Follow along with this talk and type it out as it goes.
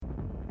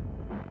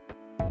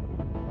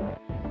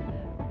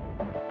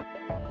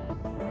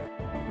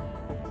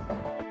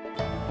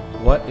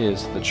What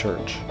is the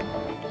church?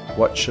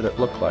 What should it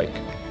look like?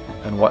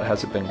 And what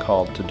has it been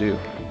called to do?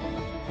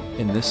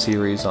 In this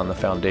series on the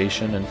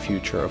foundation and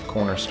future of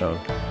Cornerstone,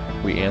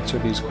 we answer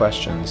these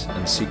questions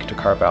and seek to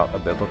carve out a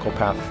biblical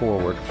path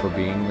forward for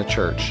being the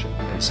church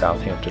in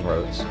Southampton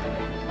Roads.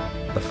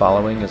 The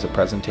following is a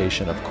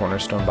presentation of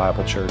Cornerstone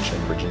Bible Church in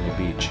Virginia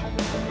Beach.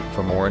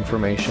 For more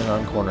information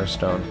on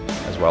Cornerstone,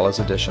 as well as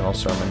additional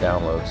sermon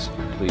downloads,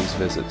 please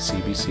visit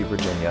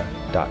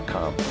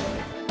cbcvirginia.com.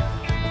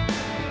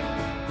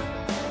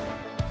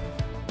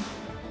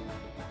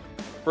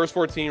 Verse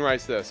 14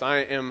 writes this,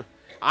 I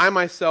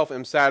myself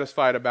am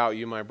satisfied about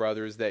you, my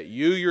brothers, that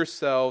you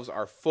yourselves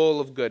are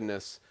full of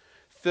goodness,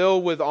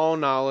 filled with all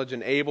knowledge,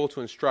 and able to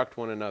instruct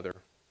one another.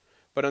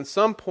 But on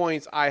some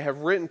points I have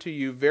written to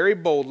you very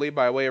boldly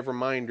by way of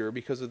reminder,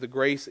 because of the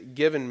grace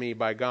given me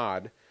by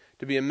God,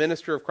 to be a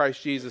minister of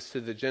Christ Jesus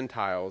to the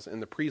Gentiles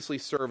in the priestly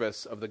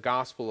service of the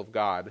gospel of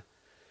God,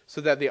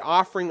 so that the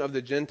offering of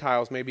the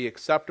Gentiles may be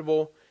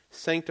acceptable,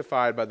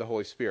 sanctified by the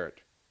Holy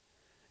Spirit.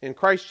 In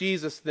Christ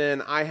Jesus,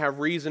 then, I have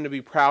reason to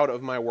be proud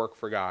of my work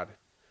for God.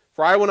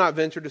 For I will not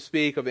venture to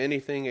speak of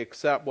anything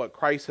except what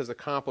Christ has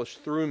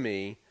accomplished through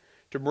me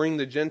to bring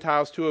the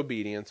Gentiles to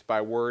obedience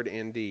by word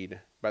and deed,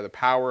 by the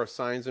power of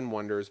signs and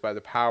wonders, by the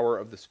power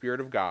of the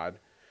Spirit of God,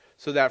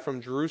 so that from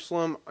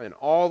Jerusalem and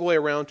all the way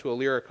around to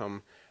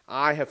Illyricum,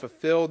 I have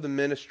fulfilled the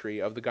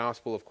ministry of the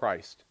gospel of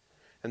Christ.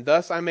 And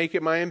thus I make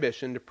it my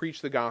ambition to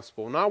preach the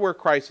gospel, not where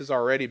Christ has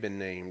already been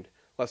named,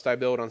 lest I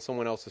build on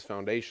someone else's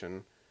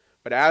foundation.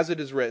 But as it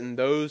is written,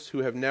 those who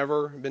have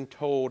never been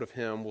told of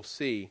him will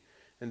see,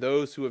 and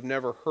those who have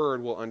never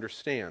heard will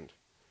understand.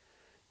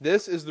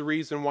 This is the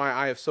reason why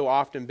I have so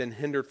often been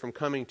hindered from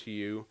coming to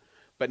you.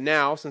 But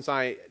now, since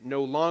I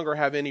no longer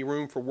have any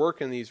room for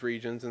work in these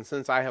regions, and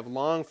since I have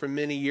longed for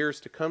many years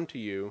to come to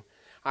you,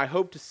 I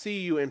hope to see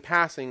you in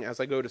passing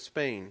as I go to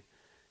Spain,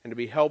 and to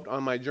be helped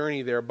on my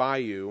journey there by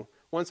you,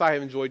 once I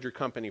have enjoyed your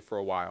company for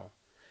a while.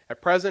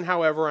 At present,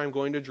 however, I am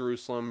going to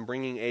Jerusalem,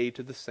 bringing aid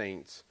to the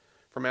saints.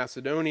 For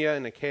Macedonia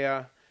and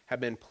Achaia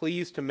have been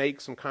pleased to make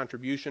some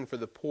contribution for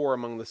the poor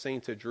among the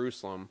saints at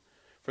Jerusalem,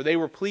 for they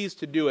were pleased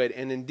to do it,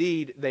 and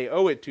indeed they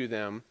owe it to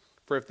them,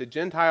 for if the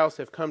Gentiles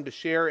have come to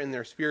share in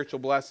their spiritual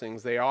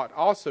blessings, they ought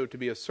also to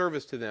be of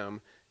service to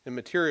them in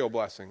material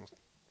blessings.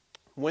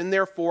 When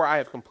therefore I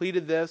have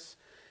completed this,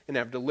 and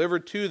have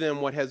delivered to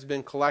them what has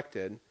been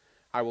collected,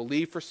 I will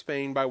leave for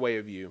Spain by way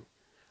of you.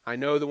 I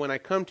know that when I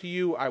come to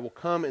you, I will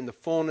come in the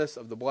fullness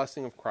of the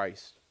blessing of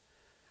Christ.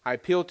 I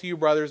appeal to you,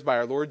 brothers, by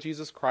our Lord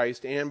Jesus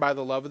Christ and by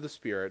the love of the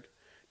Spirit,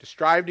 to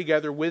strive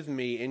together with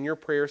me in your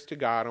prayers to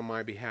God on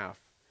my behalf,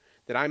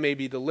 that I may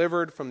be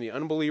delivered from the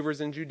unbelievers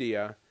in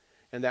Judea,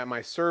 and that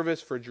my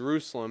service for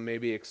Jerusalem may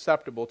be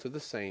acceptable to the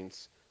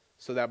saints,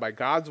 so that by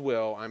God's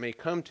will I may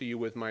come to you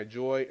with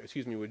joy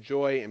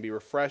and be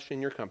refreshed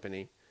in your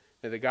company.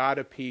 May the God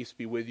of peace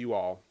be with you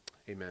all.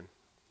 Amen.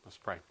 Let's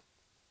pray.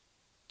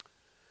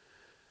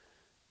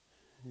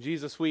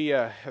 Jesus, we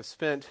have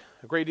spent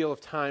a great deal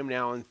of time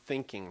now in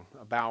thinking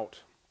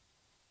about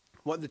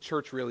what the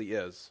church really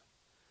is.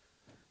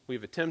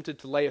 We've attempted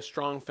to lay a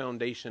strong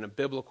foundation, a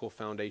biblical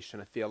foundation,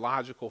 a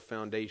theological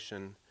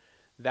foundation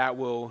that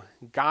will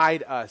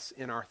guide us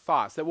in our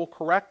thoughts, that will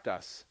correct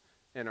us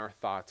in our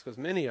thoughts, because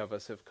many of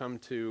us have come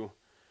to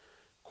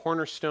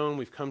Cornerstone,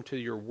 we've come to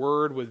your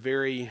word with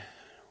very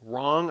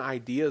wrong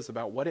ideas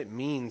about what it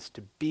means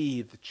to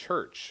be the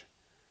church.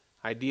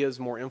 Ideas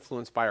more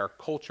influenced by our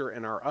culture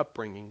and our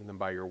upbringing than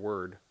by your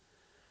word.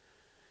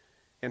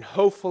 And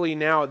hopefully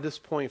now at this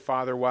point,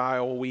 Father,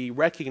 while we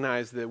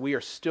recognize that we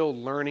are still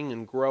learning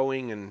and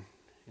growing and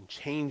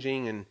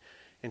changing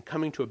and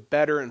coming to a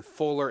better and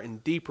fuller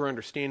and deeper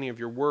understanding of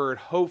your word,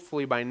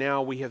 hopefully by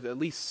now we have at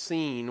least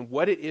seen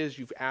what it is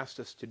you've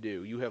asked us to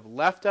do. You have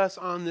left us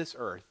on this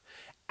earth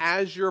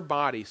as your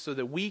body so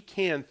that we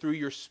can, through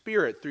your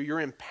Spirit, through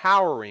your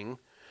empowering,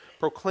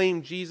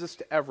 proclaim Jesus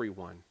to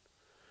everyone.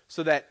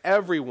 So that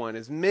everyone,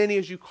 as many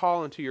as you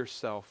call unto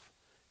yourself,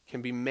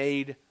 can be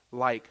made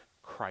like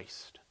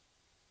Christ,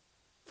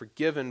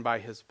 forgiven by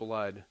his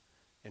blood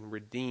and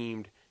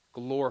redeemed,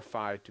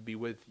 glorified to be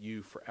with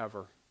you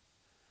forever.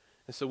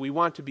 And so we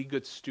want to be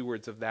good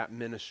stewards of that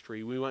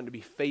ministry. We want to be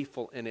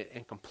faithful in it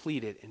and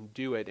complete it and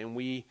do it. And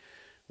we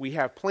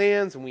have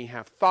plans and we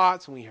have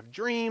thoughts and we have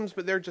dreams,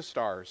 but they're just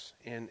ours.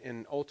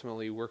 And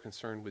ultimately we're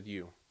concerned with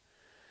you.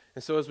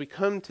 And so as we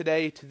come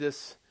today to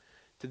this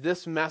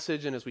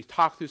message, and as we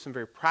talk through some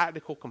very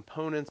practical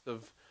components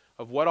of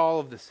what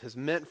all of this has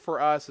meant for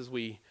us as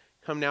we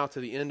come now to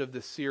the end of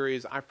this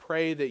series, I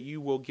pray that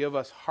you will give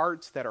us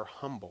hearts that are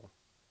humble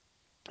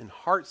and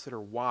hearts that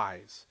are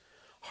wise,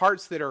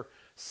 hearts that are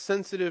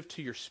sensitive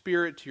to your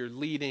Spirit, to your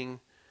leading,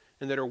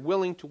 and that are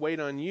willing to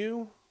wait on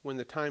you when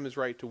the time is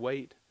right to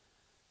wait,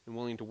 and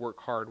willing to work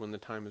hard when the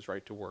time is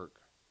right to work.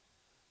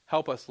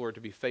 Help us, Lord,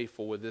 to be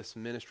faithful with this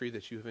ministry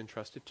that you have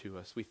entrusted to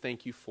us. We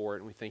thank you for it,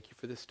 and we thank you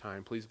for this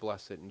time. Please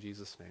bless it in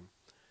Jesus' name.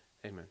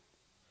 Amen.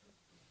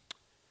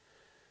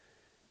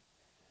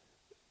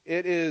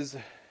 It is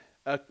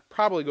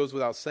probably goes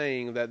without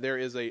saying that there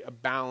is a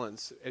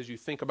balance as you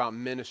think about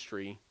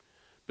ministry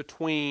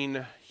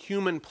between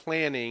human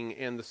planning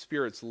and the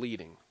Spirit's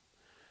leading.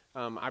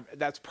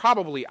 That's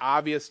probably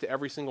obvious to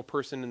every single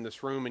person in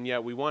this room, and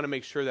yet we want to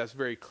make sure that's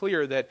very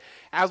clear that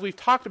as we've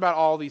talked about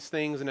all these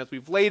things and as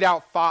we've laid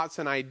out thoughts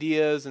and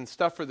ideas and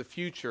stuff for the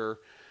future,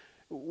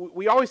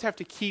 we always have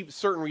to keep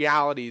certain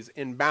realities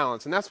in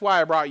balance. And that's why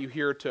I brought you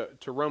here to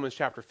Romans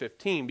chapter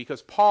 15,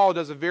 because Paul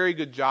does a very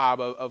good job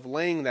of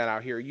laying that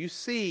out here. You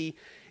see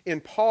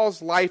in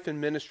Paul's life and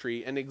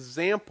ministry an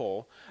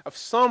example of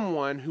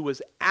someone who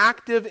was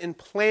active in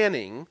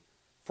planning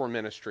for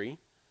ministry,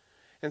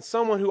 and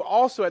someone who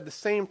also at the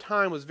same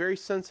time was very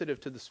sensitive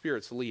to the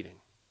Spirit's leading.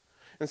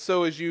 And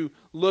so as you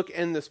look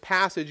in this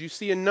passage, you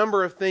see a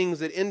number of things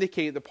that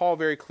indicate that Paul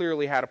very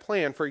clearly had a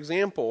plan. For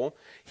example,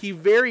 he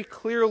very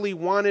clearly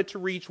wanted to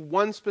reach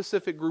one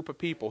specific group of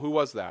people. Who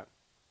was that?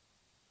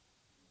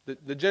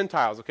 The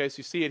Gentiles, okay? So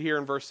you see it here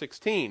in verse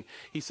 16.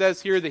 He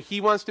says here that he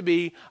wants to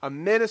be a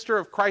minister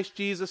of Christ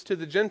Jesus to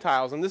the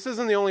Gentiles. And this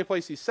isn't the only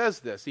place he says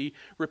this. He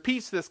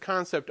repeats this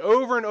concept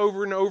over and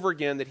over and over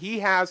again, that he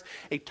has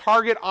a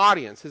target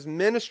audience. His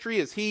ministry,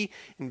 as he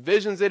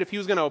envisions it, if he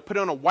was going to put it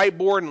on a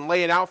whiteboard and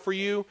lay it out for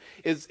you,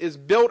 is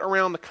built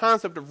around the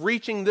concept of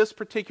reaching this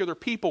particular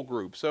people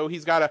group. So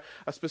he's got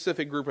a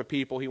specific group of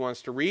people he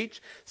wants to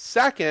reach.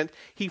 Second,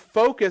 he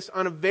focused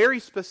on a very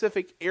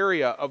specific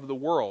area of the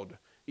world.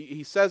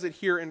 He says it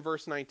here in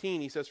verse 19.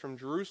 He says, from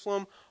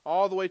Jerusalem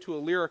all the way to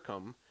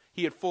Illyricum,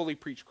 he had fully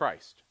preached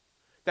Christ.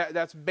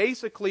 That's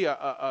basically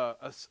a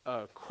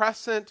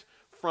crescent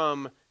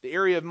from the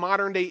area of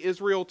modern-day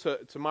Israel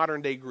to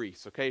modern-day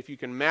Greece. Okay, if you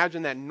can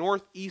imagine that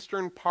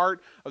northeastern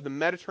part of the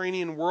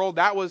Mediterranean world,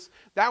 that was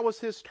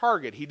his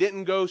target. He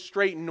didn't go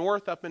straight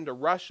north up into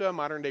Russia,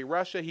 modern-day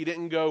Russia. He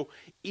didn't go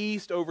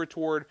east over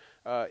toward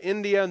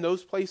India and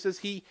those places.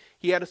 He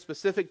had a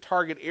specific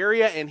target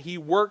area, and he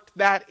worked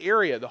that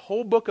area. The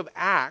whole book of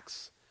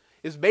Acts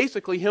is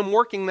basically him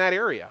working that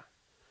area,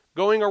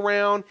 going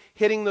around,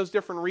 hitting those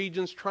different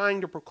regions,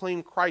 trying to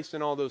proclaim Christ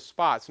in all those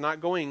spots,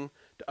 not going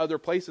to other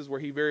places where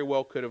he very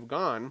well could have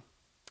gone.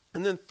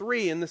 And then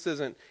 3, and this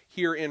isn't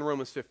here in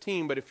Romans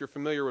 15, but if you're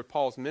familiar with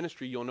Paul's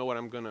ministry, you'll know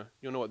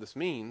what this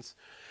means.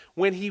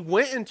 When he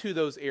went into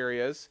those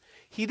areas,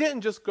 he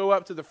didn't just go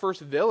up to the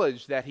first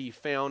village that he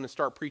found and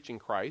start preaching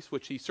Christ,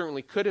 which he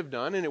certainly could have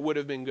done, and it would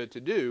have been good to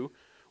do.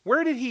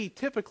 Where did he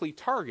typically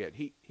target?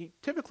 He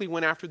typically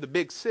went after the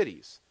big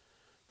cities,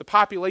 the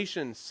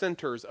population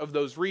centers of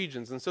those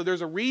regions. And so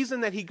there's a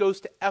reason that he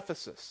goes to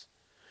Ephesus.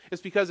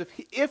 It's because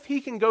if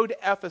he can go to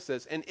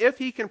Ephesus, and if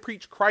he can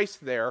preach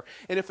Christ there,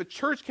 and if a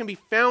church can be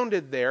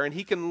founded there, and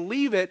he can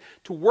leave it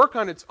to work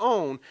on its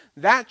own,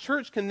 that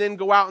church can then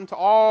go out into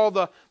all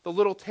the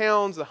little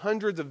towns, the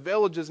hundreds of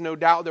villages, no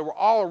doubt, that were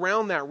all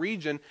around that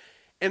region,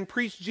 and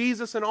preach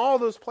Jesus in all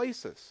those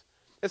places.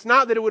 It's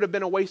not that it would have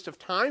been a waste of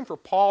time for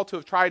Paul to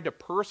have tried to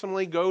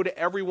personally go to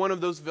every one of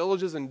those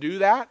villages and do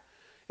that.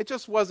 It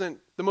just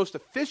wasn't the most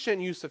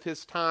efficient use of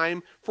his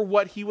time for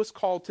what he was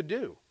called to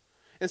do.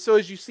 And so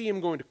as you see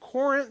him going to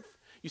Corinth,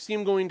 you see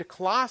him going to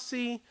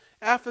Colossae,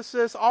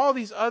 Ephesus, all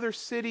these other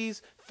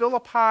cities,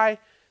 Philippi,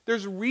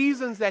 there's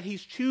reasons that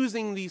he's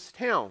choosing these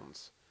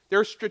towns.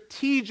 They're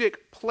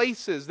strategic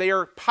places. They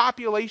are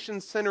population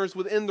centers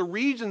within the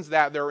regions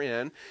that they're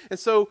in. And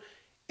so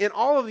in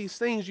all of these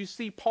things, you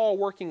see Paul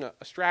working a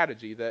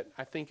strategy that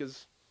I think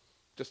is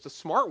just a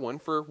smart one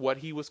for what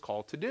he was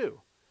called to do.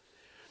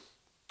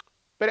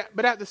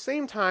 But at the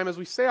same time, as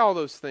we say all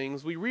those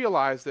things, we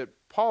realize that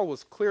Paul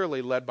was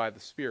clearly led by the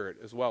Spirit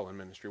as well in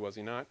ministry, was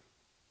he not?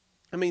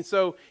 I mean,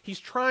 so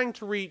he's trying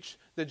to reach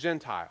the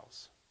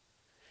Gentiles.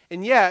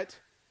 And yet,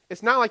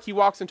 it's not like he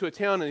walks into a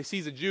town and he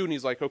sees a Jew and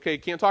he's like, okay,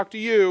 can't talk to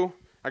you.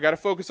 I got to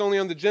focus only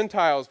on the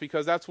Gentiles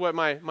because that's what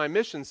my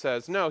mission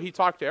says. No, he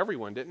talked to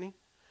everyone, didn't he?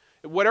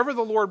 Whatever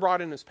the Lord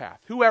brought in his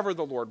path, whoever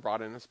the Lord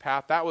brought in his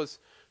path, that was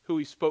who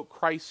he spoke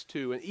Christ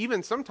to. And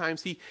even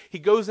sometimes he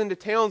goes into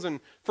towns, and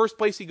first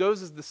place he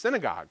goes is the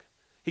synagogue.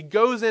 He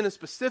goes in and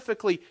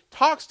specifically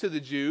talks to the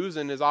Jews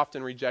and is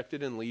often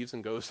rejected and leaves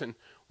and goes and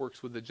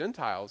works with the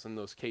Gentiles in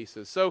those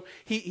cases. So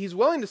he's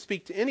willing to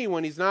speak to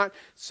anyone. He's not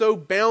so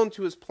bound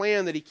to his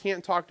plan that he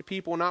can't talk to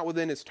people not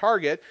within his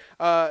target.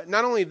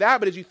 Not only that,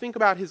 but as you think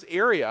about his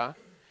area,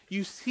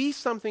 you see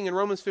something in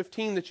Romans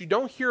 15 that you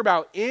don't hear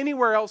about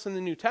anywhere else in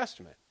the New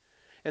Testament.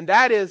 And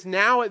that is,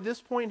 now at this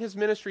point in his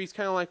ministry, he's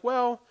kind of like,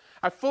 well,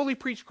 I fully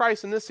preached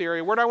Christ in this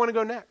area. Where do I want to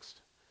go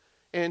next?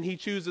 And he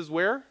chooses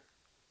where?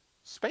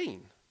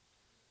 Spain.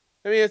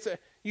 I mean,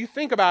 you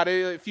think about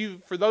it.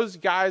 For those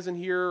guys in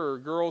here or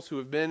girls who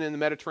have been in the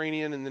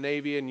Mediterranean in the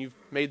Navy, and you've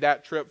made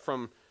that trip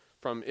from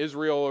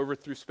Israel over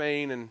through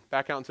Spain and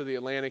back out into the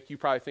Atlantic, you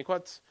probably think, well,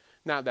 it's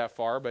not that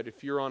far. But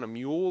if you're on a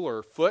mule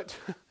or foot,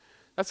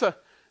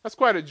 that's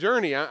quite a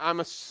journey. I'm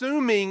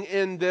assuming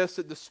in this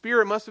that the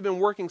Spirit must have been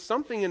working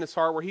something in his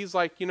heart where he's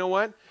like, you know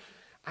what?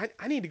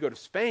 I need to go to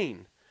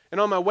Spain. And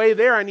on my way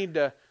there, I need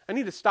to I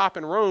need to stop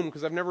in Rome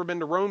because I've never been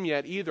to Rome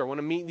yet either. I want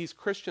to meet these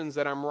Christians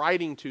that I'm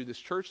writing to, this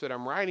church that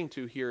I'm writing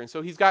to here. And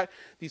so he's got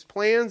these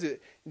plans,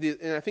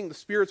 and I think the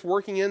Spirit's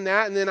working in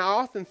that. And then I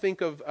often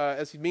think of,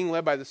 as he's being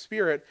led by the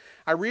Spirit,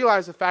 I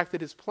realize the fact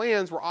that his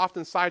plans were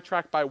often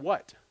sidetracked by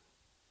what?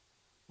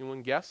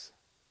 Anyone guess?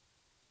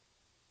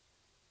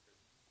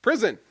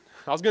 Prison.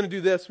 I was going to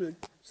do this with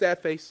sad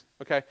face.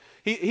 Okay.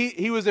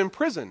 He was in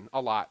prison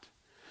a lot.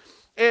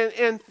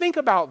 And think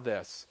about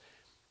this.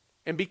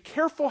 And be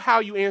careful how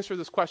you answer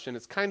this question.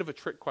 It's kind of a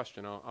trick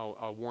question.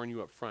 I'll warn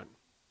you up front.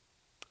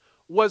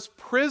 Was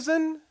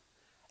prison,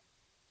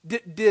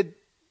 did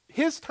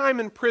his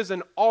time in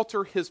prison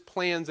alter his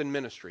plans in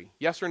ministry?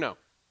 Yes or no?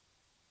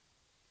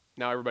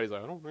 Now everybody's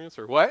like, I don't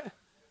answer. What?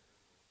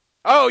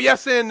 Oh,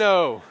 yes and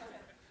no.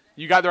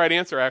 You got the right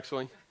answer,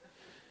 actually.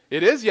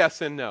 It is yes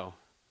and no.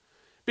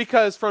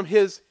 Because from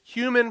his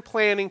human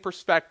planning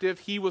perspective,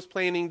 he was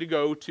planning to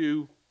go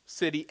to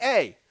city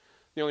A.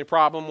 The only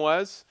problem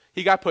was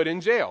he got put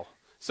in jail.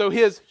 So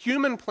his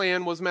human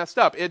plan was messed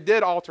up. It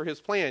did alter his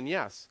plan,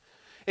 yes.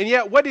 And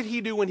yet, what did he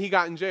do when he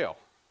got in jail?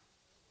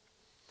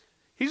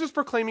 He's just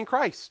proclaiming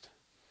Christ.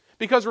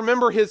 Because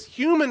remember, his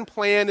human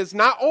plan is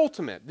not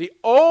ultimate. The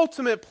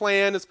ultimate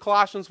plan is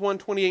Colossians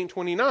 1:28 and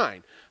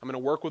 29. I'm going to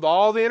work with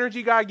all the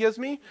energy God gives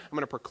me. I'm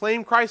going to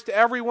proclaim Christ to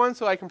everyone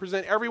so I can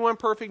present everyone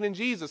perfect in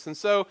Jesus. And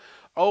so,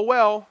 oh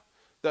well,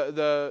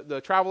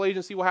 the travel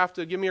agency will have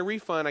to give me a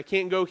refund. I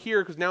can't go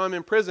here because now I'm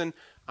in prison.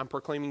 I'm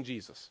proclaiming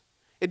Jesus.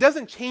 It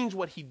doesn't change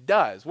what he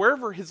does.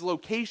 Wherever his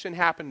location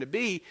happened to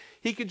be,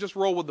 he could just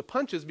roll with the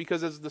punches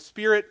because as the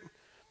Spirit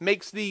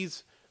makes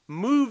these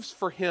moves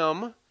for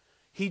him,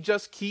 he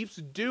just keeps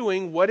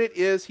doing what it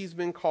is he's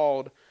been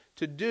called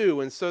to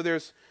do. And so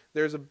there's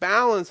a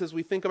balance as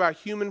we think about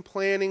human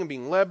planning and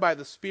being led by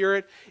the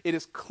Spirit. It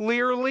is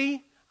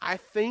clearly, I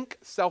think,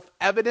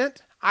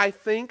 self-evident, I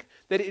think,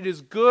 that it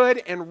is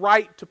good and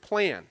right to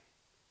plan.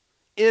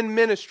 In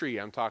ministry,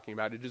 I'm talking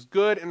about. It is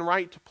good and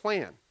right to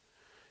plan.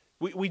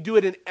 We do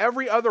it in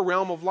every other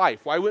realm of life.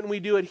 Why wouldn't we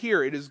do it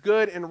here? It is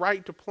good and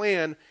right to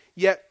plan,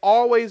 yet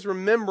always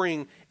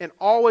remembering and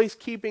always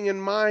keeping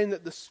in mind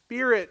that the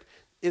Spirit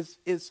is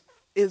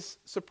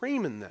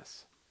supreme in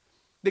this.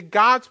 That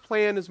God's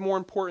plan is more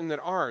important than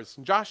ours.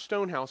 Josh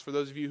Stonehouse, for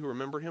those of you who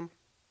remember him,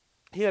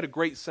 he had a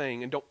great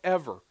saying, and don't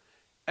ever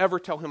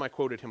tell him I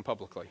quoted him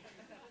publicly.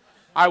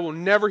 I will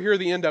never hear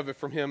the end of it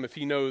from him if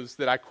he knows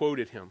that I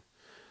quoted him.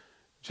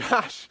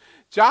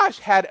 Josh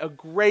had a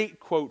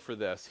great quote for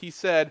this. He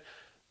said,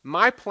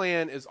 my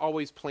plan is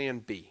always plan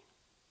B.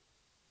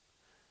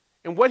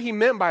 And what he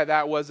meant by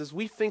that was, as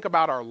we think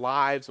about our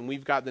lives and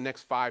we've got the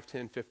next 5,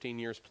 10, 15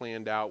 years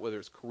planned out, whether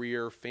it's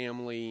career,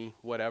 family,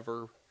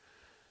 whatever,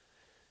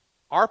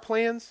 our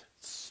plans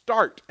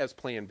start as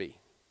plan B.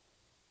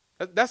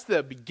 That's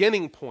the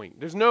beginning point.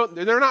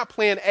 They're not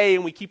plan A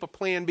and we keep a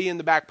plan B in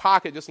the back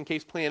pocket just in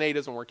case plan A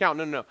doesn't work out.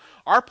 No.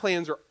 Our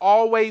plans are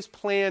always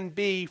plan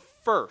B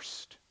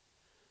first.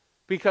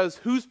 Because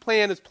whose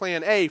plan is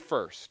plan A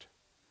first?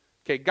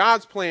 Okay,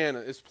 God's plan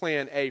is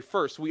plan A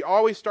first. We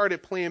always start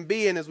at plan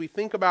B, and as we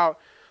think about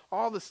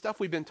all the stuff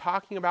we've been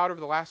talking about over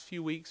the last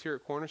few weeks here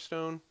at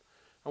Cornerstone,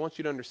 I want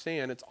you to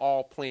understand it's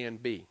all plan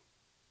B.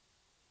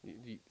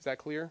 Is that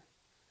clear?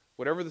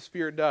 Whatever the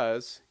Spirit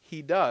does,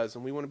 He does,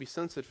 and we want to be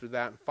sensitive to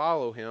that and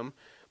follow Him,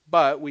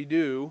 but we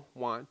do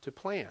want to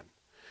plan.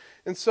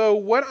 And so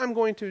what I'm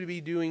going to be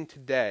doing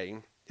today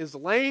is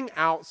laying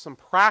out some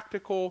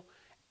practical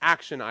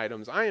action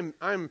items.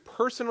 I'm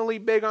personally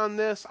big on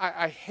this.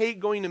 I hate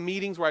going to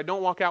meetings where I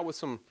don't walk out with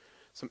some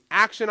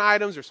action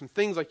items or some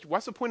things like,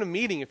 what's the point of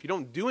meeting if you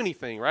don't do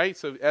anything, right?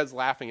 So Ed's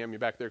laughing at me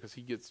back there because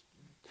he gets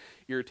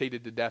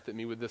irritated to death at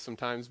me with this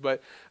sometimes.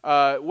 But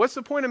what's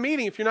the point of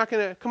meeting if you're not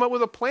going to come up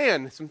with a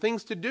plan, some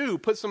things to do,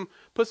 put some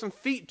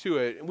feet to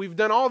it? We've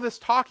done all this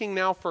talking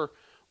now for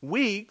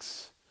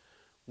weeks.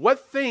 What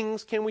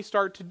things can we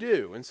start to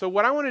do? And so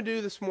what I want to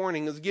do this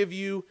morning is give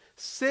you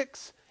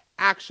 6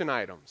 action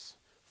items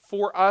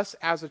for us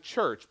as a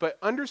church. But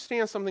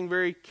understand something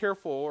very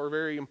careful, or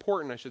very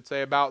important, I should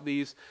say, about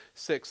these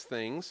 6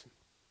 things.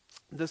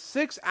 The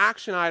 6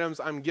 action items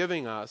I'm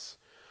giving us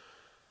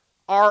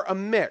are a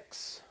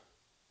mix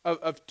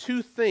of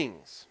 2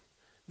 things.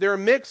 They're a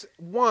mix,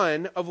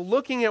 one, of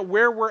looking at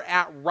where we're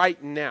at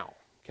right now,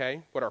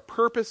 okay? What our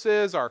purpose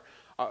is,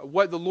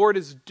 what the Lord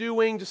is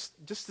doing, just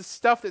the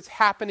stuff that's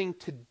happening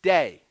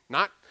today.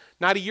 Not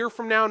a year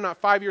from now, not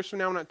 5 years from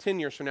now, not 10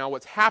 years from now.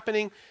 What's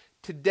happening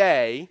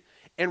today,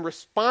 and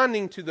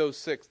responding to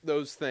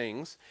those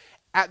things,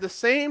 at the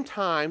same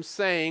time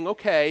saying,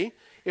 okay,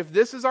 if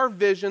this is our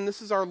vision,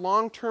 this is our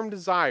long-term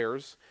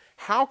desires,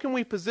 how can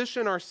we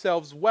position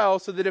ourselves well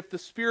so that if the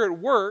Spirit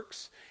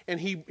works and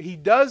He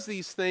does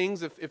these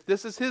things, if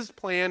this is His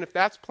plan, if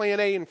that's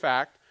plan A in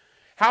fact,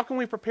 how can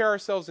we prepare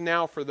ourselves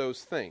now for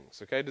those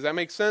things? Okay, does that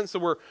make sense? So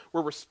we're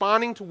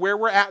responding to where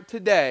we're at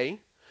today,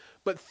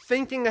 but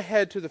thinking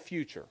ahead to the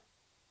future.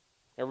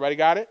 Everybody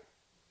got it?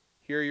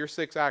 Here are your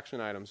 6 action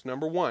items.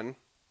 Number 1,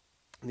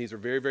 and these are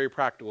very, very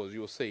practical, as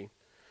you will see.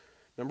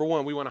 Number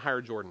 1, we want to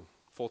hire Jordan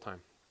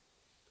full-time.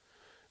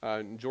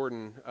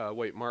 Jordan,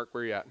 wait, Mark,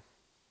 where are you at?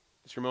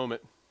 It's your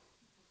moment.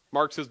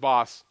 Mark's his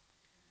boss.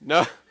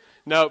 No,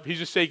 nope, he's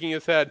just shaking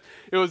his head.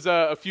 It was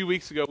a few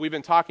weeks ago. We've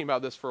been talking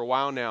about this for a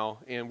while now,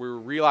 and we were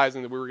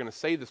realizing that we were going to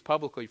say this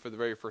publicly for the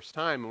very first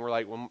time, and we're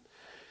like, well,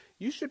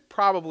 you should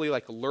probably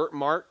alert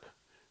Mark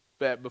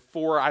that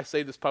before I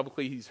say this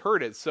publicly, he's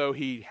heard it. So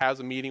he has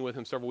a meeting with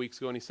him several weeks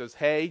ago, and he says,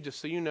 hey, just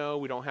so you know,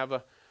 we don't have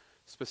a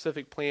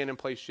specific plan in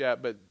place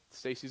yet, but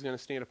Stacy's going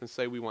to stand up and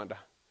say we want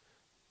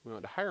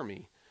to hire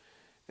me.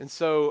 And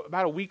so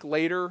about a week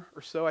later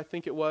or so, I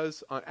think it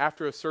was,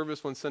 after a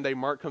service one Sunday,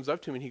 Mark comes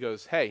up to me and he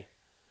goes, hey,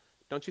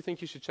 don't you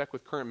think you should check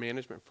with current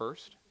management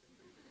first?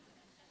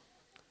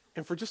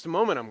 And for just a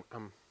moment,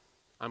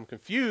 I'm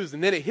confused,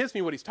 and then it hits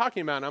me what he's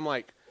talking about, and I'm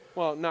like,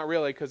 well, not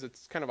really, because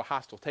it's kind of a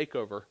hostile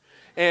takeover.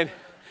 And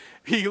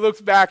he looks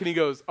back and he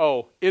goes,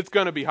 oh, it's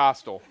going to be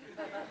hostile.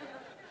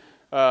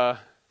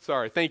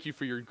 Sorry, thank you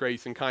for your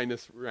grace and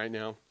kindness right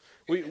now.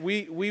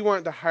 We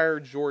want to hire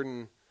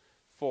Jordan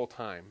full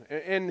time.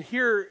 And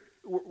here,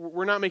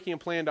 we're not making a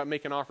plan to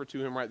make an offer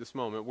to him right this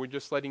moment. We're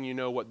just letting you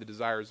know what the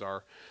desires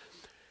are.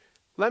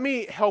 Let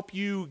me help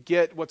you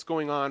get what's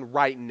going on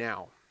right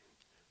now.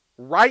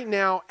 Right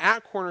now,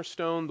 at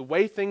Cornerstone, the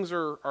way things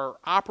are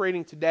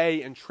operating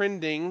today and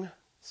trending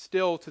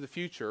still to the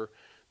future,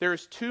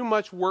 there's too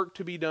much work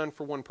to be done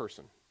for one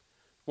person.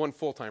 One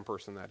full-time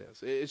person, that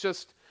is.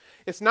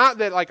 It's not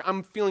that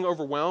I'm feeling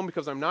overwhelmed,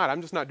 because I'm not.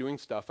 I'm just not doing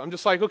stuff. I'm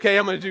just okay,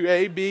 I'm going to do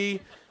A, B,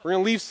 we're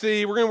going to leave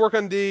C, we're going to work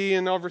on D,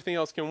 and everything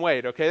else can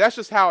wait. Okay, that's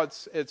just how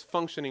it's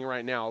functioning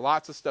right now.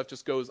 Lots of stuff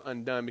just goes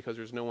undone because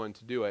there's no one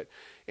to do it.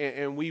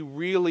 And we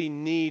really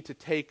need to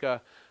take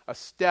a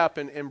step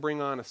and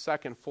bring on a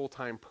second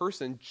full-time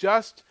person,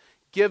 just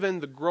given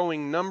the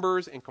growing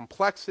numbers and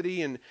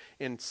complexity and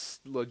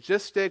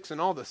logistics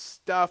and all the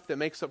stuff that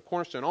makes up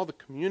Cornerstone, all the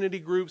community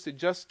groups. It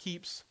just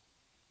keeps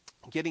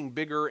getting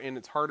bigger, and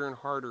it's harder and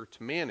harder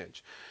to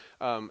manage.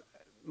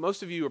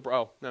 Most of you,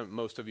 not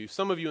most of you,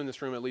 some of you in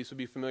this room at least would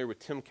be familiar with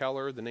Tim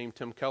Keller, the name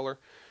Tim Keller.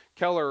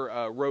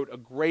 Keller wrote a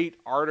great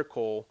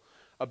article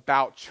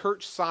about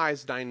church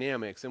size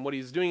dynamics, and what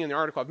he's doing in the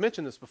article, I've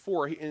mentioned this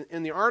before,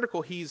 in the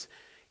article he's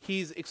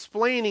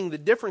explaining the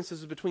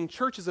differences between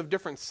churches of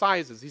different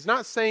sizes. He's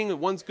not saying that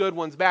one's good,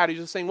 one's bad. He's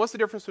just saying, what's the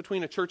difference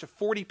between a church of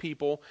 40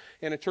 people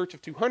and a church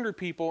of 200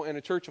 people and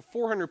a church of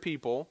 400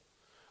 people?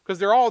 Because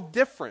they're all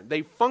different.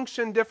 They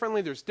function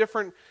differently. There's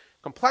different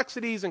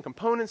complexities and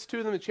components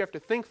to them that you have to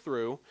think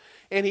through.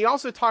 And he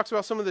also talks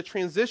about some of the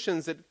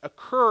transitions that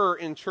occur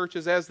in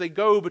churches as they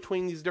go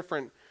between these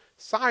different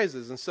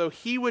sizes. And so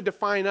he would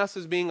define us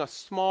as being a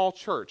small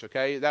church,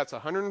 okay? That's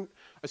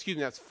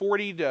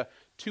 40 to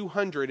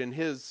 200 in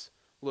his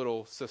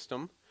little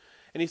system.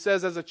 And he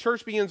says as a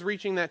church begins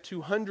reaching that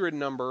 200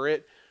 number,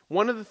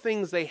 one of the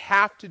things they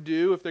have to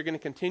do if they're going to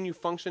continue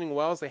functioning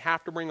well is they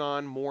have to bring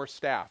on more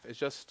staff. It's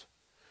just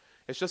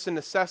a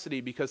necessity,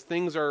 because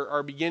things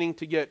are beginning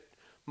to get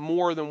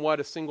more than what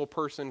a single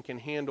person can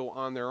handle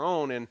on their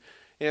own. And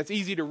it's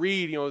easy to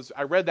read.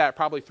 I read that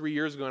probably 3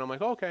 years ago, and I'm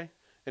like, oh, okay.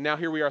 And now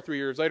here we are 3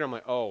 years later. I'm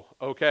like, oh,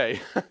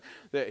 okay.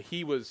 That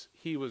he was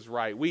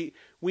right. We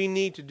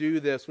need to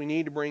do this. We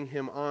need to bring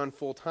him on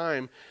full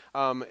time.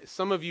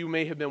 Some of you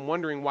may have been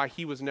wondering why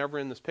he was never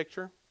in this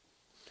picture.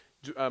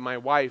 My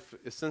wife,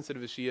 as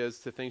sensitive as she is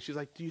to things, she's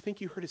like, do you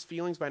think you hurt his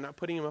feelings by not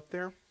putting him up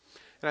there?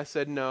 And I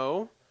said,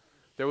 no.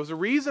 There was a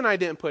reason I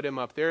didn't put him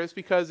up there. It's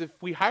because if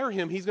we hire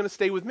him, he's going to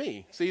stay with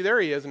me. See,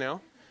 there he is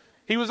now.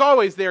 He was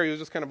always there. He was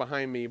just kind of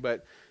behind me,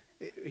 but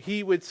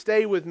he would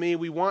stay with me.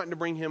 We want to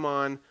bring him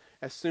on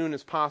as soon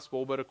as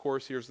possible, but of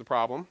course, here's the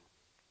problem.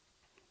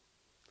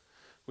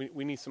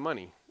 We need some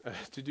money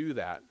to do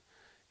that.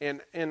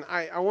 And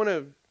I want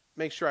to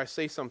make sure I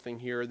say something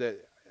here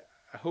that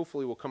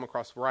hopefully will come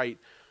across right.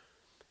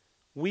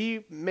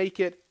 We make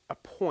it a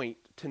point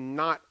to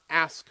not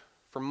ask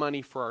for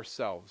money for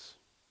ourselves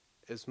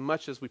as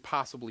much as we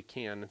possibly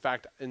can. In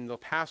fact, in the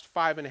past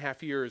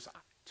 5.5 years,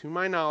 to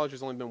my knowledge,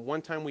 there's only been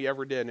one time we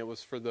ever did, and it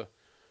was for the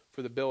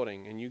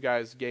building, and you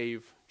guys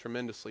gave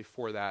tremendously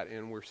for that,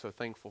 and we're so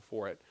thankful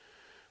for it.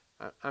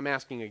 I'm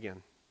asking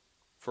again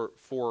for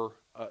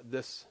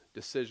this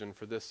decision,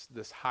 for this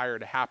hire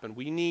to happen.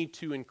 We need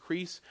to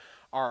increase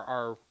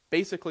our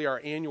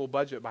annual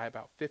budget by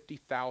about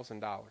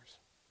 $50,000.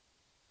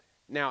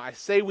 Now, I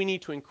say we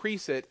need to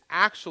increase it.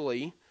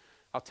 Actually,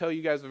 I'll tell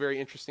you guys a very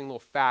interesting little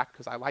fact,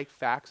 because I like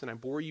facts, and I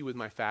bore you with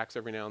my facts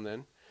every now and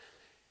then.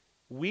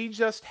 We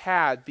just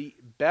had the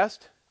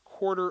best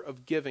quarter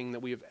of giving that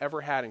we have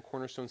ever had in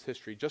Cornerstone's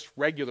history, just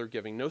regular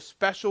giving, no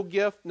special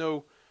gift,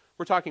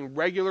 we're talking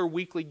regular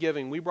weekly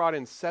giving. We brought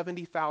in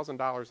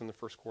 $70,000 in the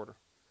first quarter.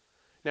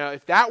 Now,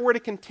 if that were to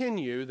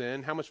continue,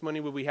 then how much money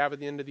would we have at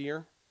the end of the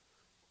year?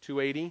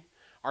 $280.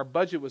 Our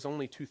budget was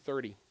only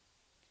 $230.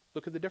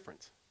 Look at the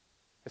difference.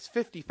 That's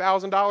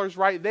 $50,000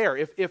 right there.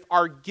 If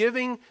our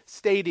giving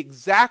stayed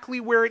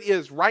exactly where it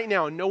is right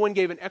now, and no one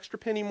gave an extra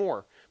penny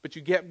more, but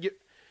you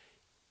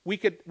we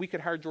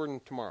could hire Jordan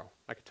tomorrow.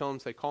 I could tell him,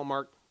 say, call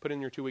Mark, put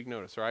in your 2-week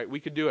notice, all right? We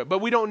could do it. But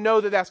we don't know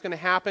that that's going to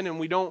happen, and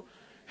we don't.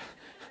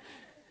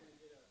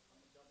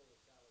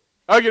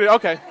 I get it.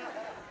 Okay.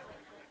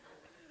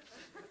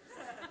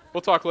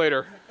 We'll talk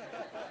later.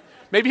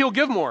 Maybe he'll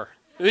give more,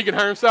 and he can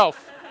hire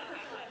himself.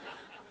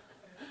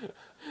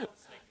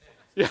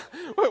 Yeah,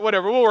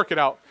 whatever. We'll work it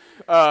out.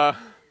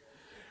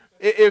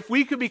 If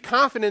we could be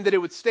confident that it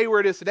would stay where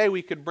it is today,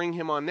 we could bring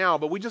him on now,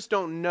 but we just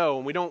don't know,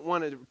 and we don't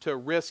want to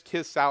risk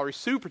his salary.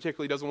 Sue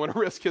particularly doesn't want to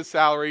risk his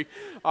salary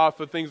off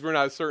of things we're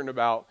not certain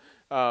about.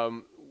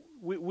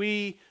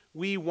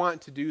 We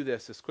want to do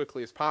this as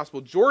quickly as possible.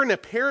 Jordan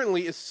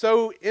apparently is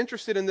so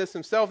interested in this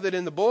himself that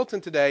in the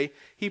bulletin today,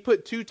 he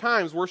put 2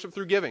 times worship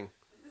through giving.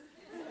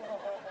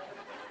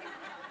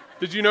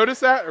 Did you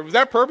notice that? Or was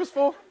that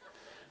purposeful?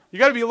 You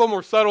got to be a little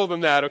more subtle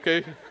than that,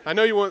 okay? I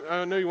know you want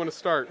to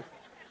start.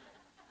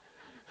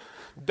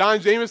 Don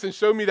Jameson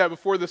showed me that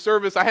before the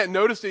service. I hadn't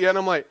noticed it yet, and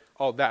I'm like,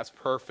 oh, that's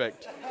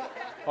perfect.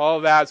 Oh,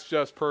 that's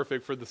just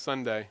perfect for the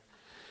Sunday.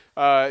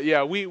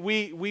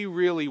 We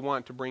really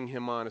want to bring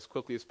him on as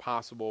quickly as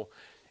possible.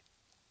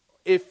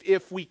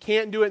 If we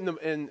can't do it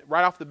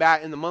right off the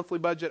bat in the monthly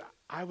budget,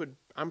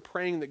 I'm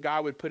praying that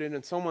God would put it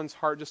in someone's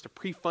heart just to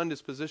pre-fund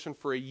his position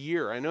for a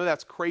year. I know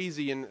that's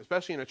crazy, and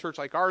especially in a church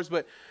like ours,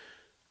 but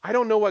I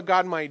don't know what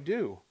God might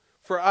do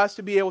for us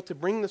to be able to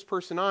bring this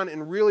person on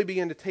and really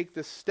begin to take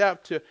this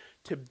step to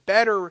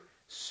better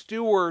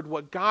steward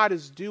what God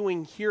is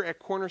doing here at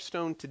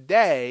Cornerstone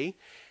today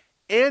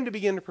and to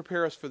begin to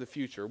prepare us for the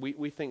future.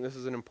 We think this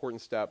is an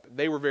important step.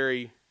 They were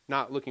very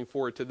not looking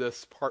forward to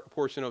this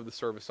portion of the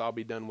service. I'll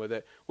be done with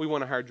it. We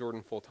want to hire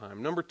Jordan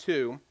full-time. Number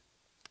 2,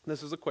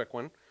 this is a quick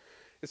one.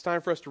 It's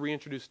time for us to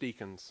reintroduce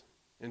deacons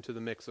into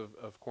the mix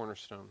of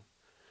Cornerstone.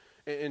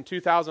 In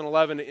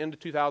 2011, at the end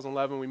of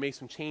 2011, we made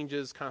some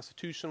changes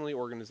constitutionally,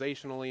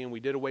 organizationally, and we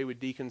did away with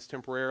deacons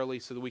temporarily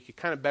so that we could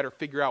kind of better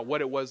figure out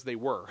what it was they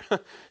were,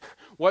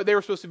 what they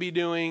were supposed to be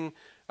doing,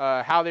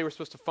 how they were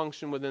supposed to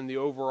function within the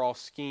overall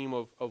scheme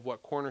of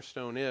what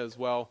Cornerstone is.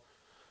 Well,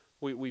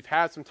 we've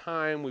had some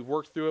time, we've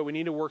worked through it, we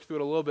need to work through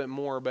it a little bit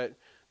more, but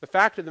the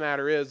fact of the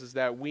matter is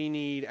that we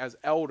need, as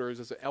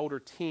elders, as an elder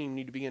team,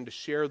 need to begin to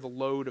share the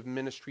load of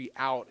ministry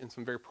out in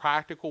some very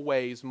practical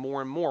ways more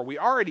and more. We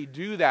already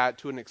do that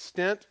to an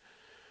extent.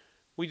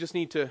 We just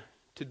need to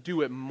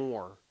do it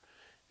more.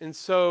 And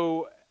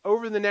so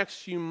over the next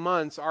few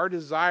months, our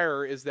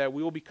desire is that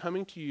we will be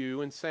coming to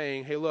you and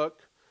saying, hey,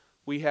 look,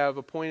 we have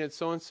appointed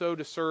so-and-so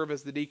to serve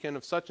as the deacon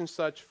of such and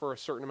such for a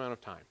certain amount of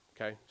time.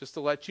 Okay, just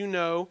to let you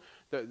know,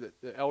 the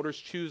elders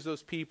choose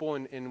those people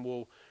and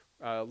will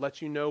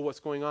let you know what's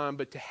going on,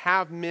 but to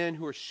have men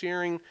who are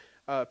sharing,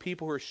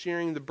 people who are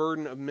sharing the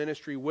burden of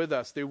ministry with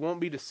us. They won't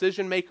be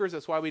decision makers.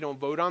 That's why we don't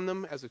vote on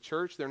them as a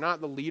church. They're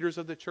not the leaders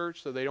of the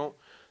church, so they don't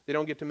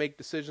get to make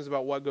decisions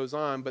about what goes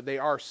on, but they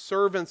are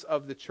servants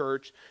of the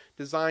church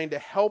designed to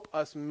help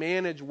us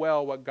manage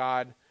well what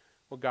God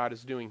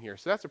is doing here.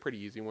 So that's a pretty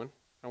easy one.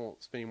 I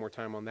won't spend any more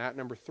time on that.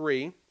 Number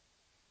 3,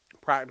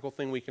 practical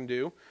thing we can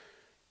do,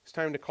 it's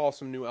time to call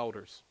some new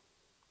elders.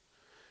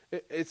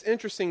 It's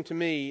interesting to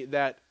me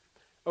that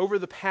over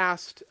the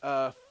past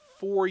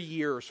 4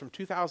 years, from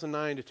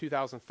 2009 to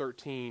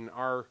 2013,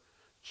 our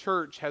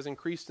church has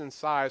increased in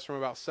size from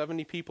about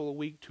 70 people a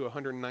week to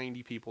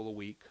 190 people a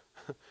week.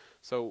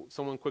 So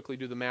someone quickly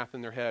do the math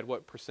in their head.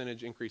 What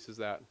percentage increase is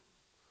that?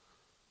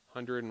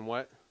 100 and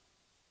what?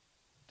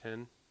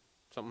 10?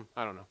 Something?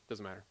 I don't know.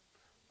 Doesn't matter.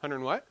 100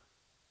 and what?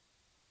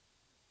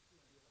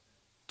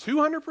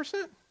 200%?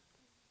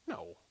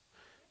 No.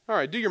 All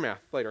right, do your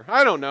math later.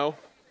 I don't know.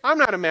 I'm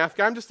not a math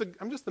guy. I'm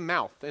just the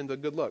mouth and the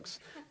good looks.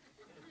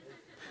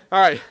 All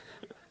right.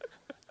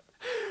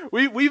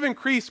 We've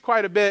increased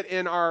quite a bit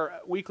in our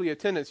weekly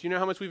attendance. You know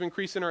how much we've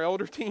increased in our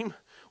elder team?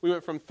 We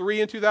went from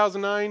 3 in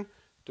 2009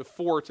 to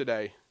 4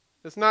 today.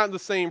 It's not the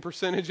same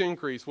percentage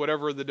increase,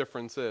 whatever the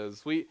difference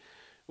is.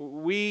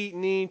 We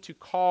need to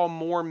call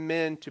more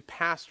men to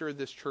pastor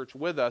this church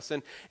with us.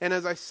 And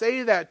as I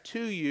say that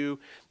to you,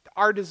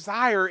 our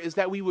desire is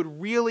that we would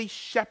really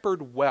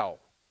shepherd well.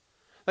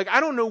 Like,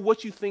 I don't know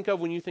what you think of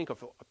when you think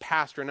of a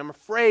pastor, and I'm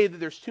afraid that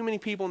there's too many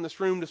people in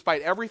this room,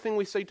 despite everything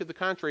we say to the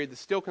contrary, that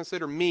still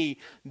consider me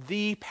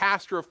the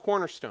pastor of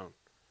Cornerstone.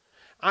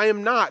 I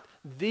am not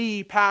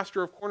the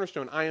pastor of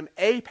Cornerstone. I am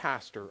a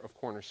pastor of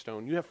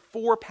Cornerstone. You have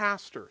 4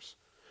 pastors,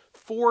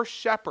 4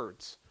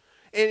 shepherds.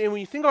 And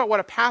when you think about what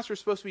a pastor is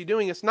supposed to be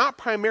doing, it's not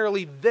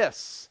primarily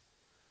this.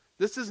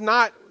 This is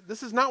not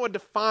what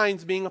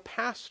defines being a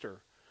pastor.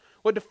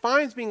 What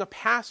defines being a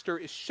pastor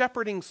is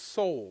shepherding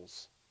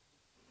souls.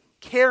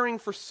 Caring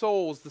for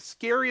souls. The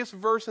scariest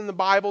verse in the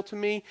Bible to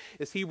me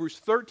is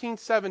Hebrews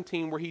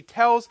 13:17, where he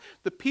tells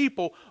the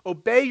people,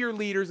 obey your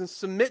leaders and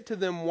submit to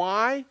them.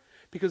 Why?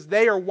 Because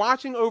they are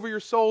watching over your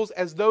souls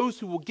as those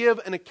who will give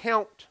an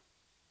account.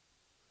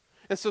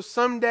 And so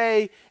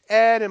someday,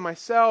 Ed and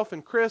myself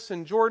and Chris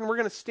and Jordan, we're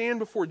going to stand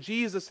before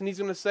Jesus and he's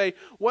going to say,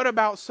 what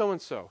about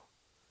so-and-so?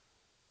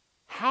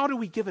 How do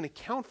we give an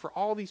account for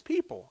all these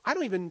people?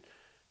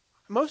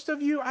 Most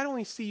of you, I'd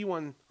only see you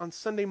on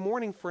Sunday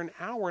morning for an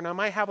hour, and I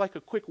might have like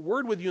a quick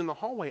word with you in the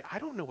hallway. I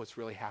don't know what's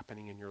really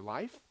happening in your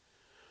life.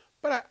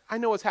 But I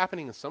know what's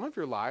happening in some of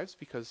your lives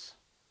because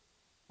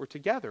we're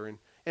together.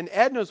 And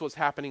Ed knows what's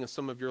happening in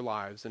some of your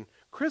lives. And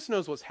Chris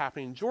knows what's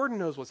happening. Jordan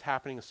knows what's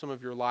happening in some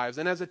of your lives.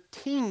 And as a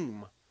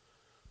team,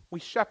 we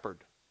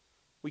shepherd,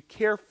 we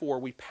care for,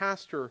 we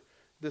pastor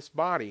this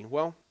body.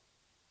 Well,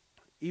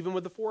 even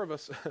with the four of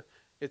us,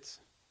 it's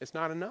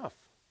not enough.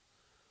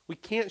 We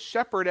can't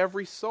shepherd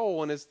every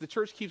soul, and as the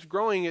church keeps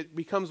growing, it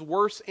becomes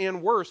worse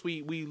and worse.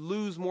 We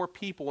lose more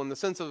people in the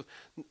sense of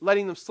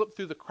letting them slip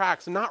through the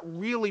cracks and not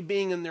really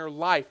being in their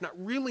life, not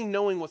really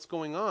knowing what's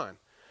going on.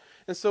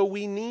 And so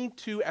we need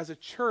to, as a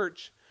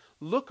church,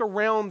 look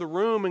around the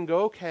room and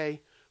go,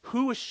 okay,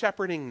 who is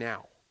shepherding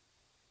now?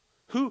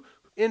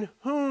 In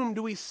whom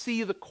do we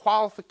see the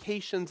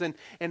qualifications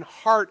and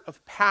heart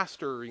of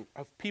pastoring,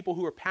 of people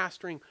who are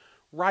pastoring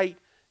right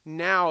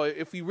now?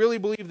 If we really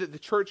believe that the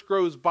church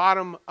grows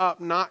bottom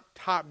up, not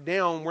top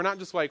down, we're not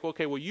just like,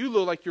 okay, well, you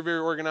look like you're very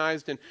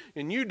organized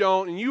and you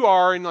don't, and you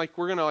are, and like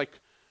we're going to like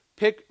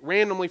pick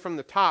randomly from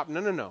the top.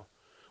 No.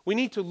 We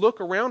need to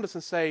look around us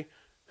and say,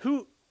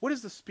 what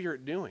is the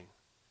Spirit doing?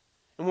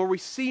 And when we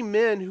see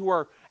men who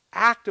are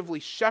actively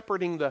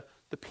shepherding the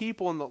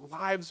people and the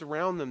lives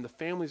around them, the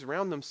families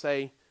around them,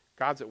 say,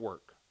 God's at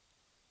work.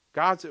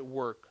 God's at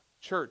work.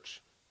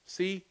 Church,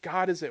 see,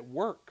 God is at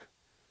work.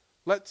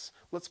 Let's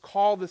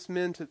call this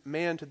man to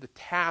the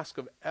task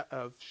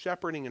of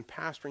shepherding and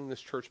pastoring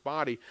this church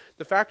body.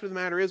 The fact of the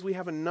matter is we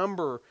have a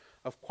number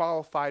of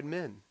qualified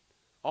men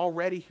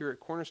already here at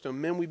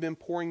Cornerstone, men we've been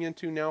pouring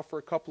into now for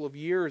a couple of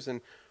years,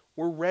 and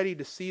we're ready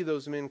to see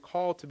those men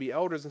called to be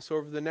elders. And so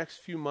over the next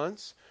few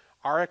months,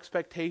 our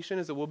expectation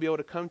is that we'll be able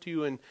to come to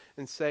you and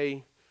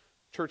say,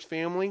 church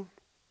family,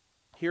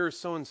 here is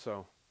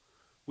so-and-so.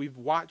 We've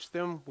watched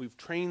them, we've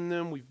trained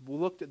them, we've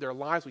looked at their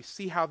lives, we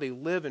see how they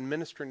live and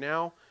minister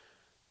now.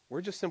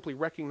 We're just simply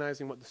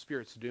recognizing what the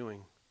Spirit's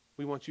doing.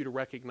 We want you to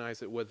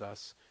recognize it with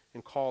us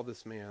and call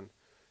this man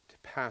to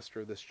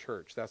pastor this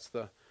church. That's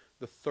the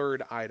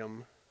third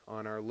item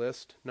on our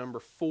list. Number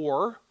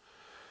 4,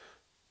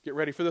 get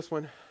ready for this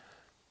one.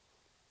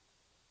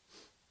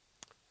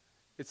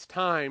 It's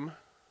time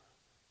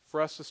for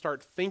us to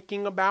start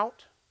thinking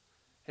about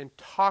and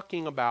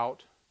talking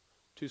about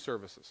 2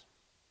 services.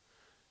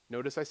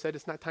 Notice I said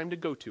it's not time to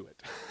go to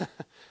it.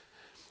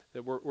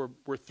 That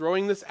we're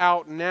throwing this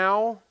out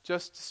now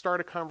just to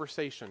start a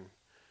conversation.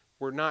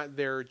 We're not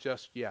there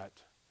just yet.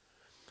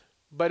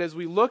 But as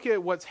we look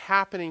at what's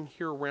happening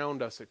here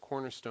around us at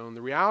Cornerstone,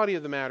 the reality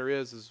of the matter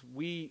is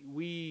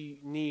we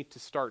need to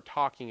start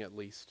talking at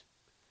least.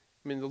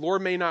 I mean, the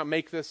Lord may not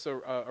make this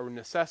a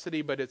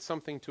necessity, but it's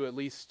something to at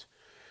least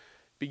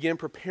begin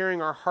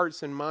preparing our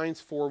hearts and minds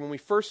for. When we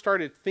first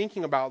started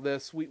thinking about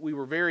this, we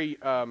were very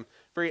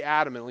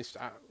adamant, at least,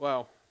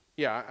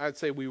 I'd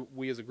say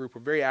we as a group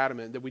were very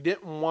adamant that we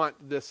didn't want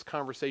this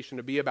conversation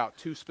to be about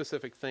 2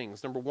 specific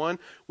things. Number 1,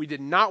 we did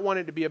not want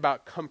it to be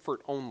about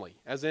comfort only,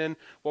 as in,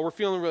 well, we're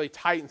feeling really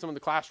tight in some of the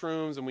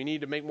classrooms and we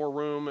need to make more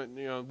room,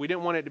 and we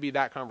didn't want it to be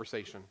that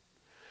conversation.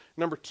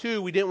 Number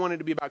 2, we didn't want it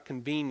to be about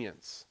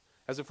convenience,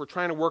 as if we're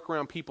trying to work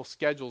around people's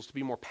schedules to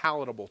be more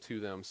palatable to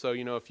them. So,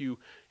 if you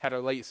had a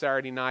late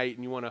Saturday night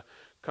and you want to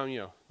come,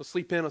 let's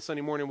sleep in on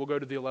Sunday morning, we'll go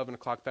to the 11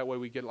 o'clock, that way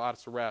we get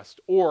lots of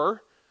rest.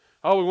 Or,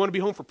 we want to be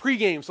home for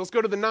pregame, so let's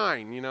go to the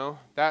 9,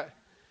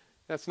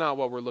 That's not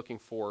what we're looking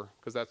for,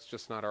 because that's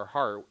just not our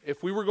heart.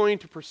 If we were going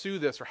to pursue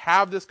this or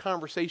have this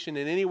conversation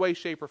in any way,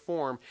 shape, or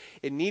form,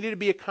 it needed to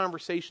be a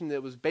conversation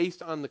that was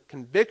based on the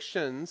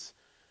convictions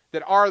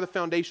that are the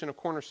foundation of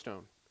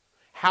Cornerstone.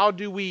 How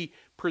do we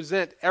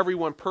present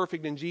everyone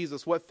perfect in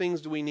Jesus? What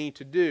things do we need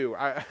to do?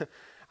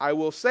 I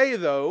will say,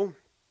 though,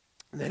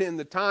 that in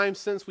the time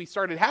since we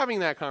started having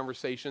that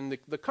conversation,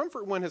 the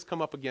comfort one has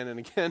come up again and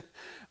again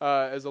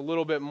as a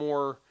little bit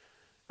more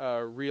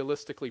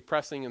realistically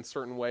pressing in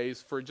certain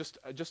ways. For just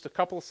a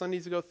couple of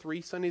Sundays ago,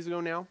 3 Sundays ago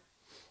now,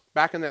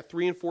 back in that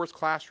 3 and 4's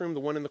classroom, the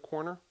one in the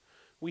corner,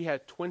 we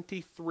had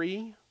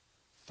 23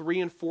 3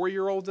 and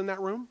 4-year-olds in that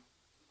room.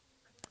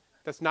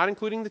 That's not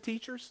including the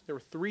teachers. There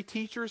were 3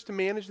 teachers to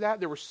manage that.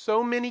 There were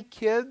so many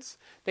kids,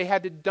 they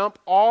had to dump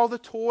all the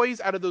toys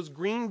out of those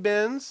green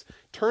bins,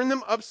 turn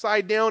them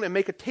upside down, and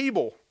make a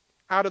table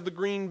out of the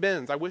green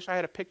bins. I wish I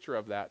had a picture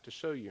of that to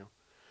show you.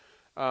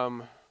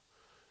 On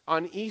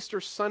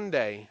Easter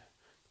Sunday,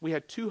 we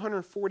had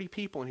 240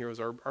 people in here. It was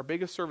our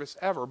biggest service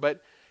ever,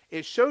 but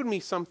it showed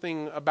me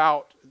something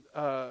about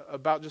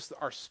just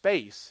our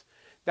space.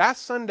 That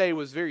Sunday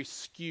was very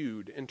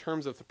skewed in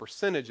terms of the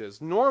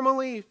percentages.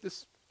 Normally,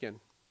 again,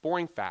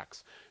 boring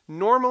facts.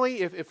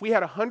 Normally, if we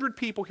had 100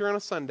 people here on a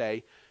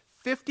Sunday,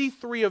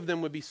 53 of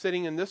them would be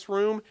sitting in this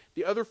room.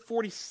 The other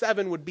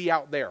 47 would be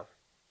out there.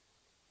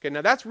 Okay,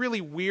 now that's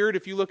really weird.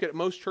 If you look at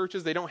most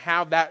churches, they don't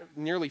have that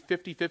nearly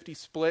 50-50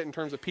 split in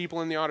terms of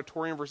people in the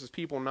auditorium versus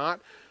people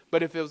not.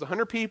 But if it was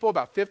 100 people,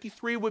 about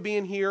 53 would be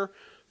in here,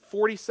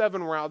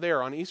 47 were out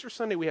there. On Easter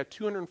Sunday, we had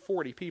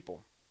 240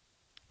 people.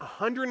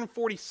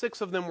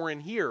 146 of them were in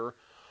here.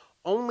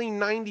 Only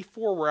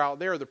 94 were out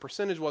there. The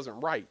percentage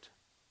wasn't right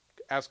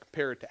as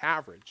compared to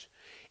average.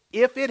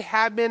 If it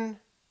had been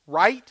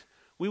right,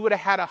 we would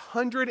have had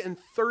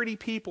 130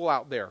 people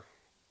out there.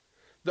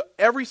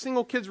 Every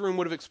single kid's room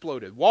would have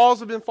exploded. Walls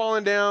have been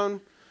falling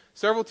down.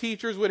 Several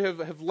teachers would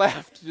have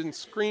left and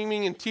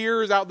screaming in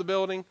tears out the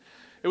building.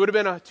 It would have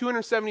been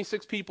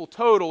 276 people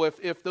total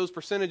if those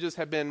percentages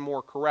had been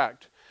more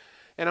correct.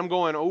 And I'm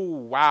going, oh,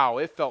 wow,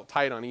 it felt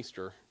tight on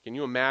Easter. Can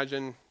you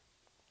imagine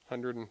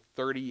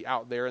 130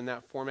 out there in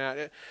that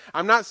format?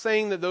 I'm not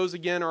saying that those,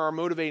 again, are our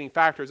motivating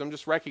factors. I'm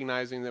just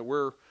recognizing that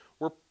we're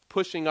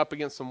pushing up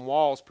against some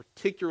walls,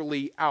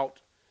 particularly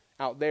out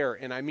there.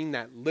 And I mean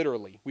that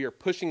literally. We are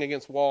pushing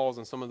against walls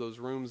in some of those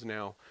rooms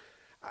now.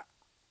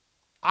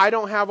 I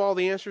don't have all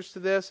the answers to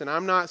this, and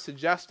I'm not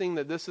suggesting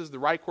that this is the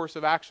right course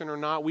of action or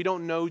not. We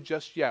don't know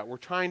just yet. We're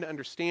trying to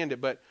understand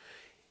it. But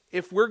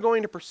if we're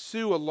going to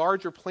pursue a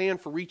larger plan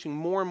for reaching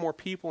more and more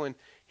people in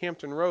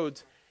Hampton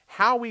Roads,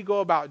 how we go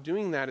about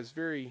doing that is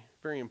very,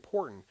 very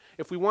important.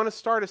 If we want to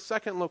start a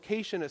second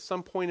location at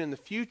some point in the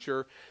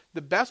future,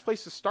 the best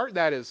place to start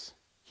that is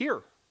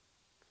here,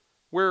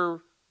 where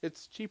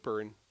it's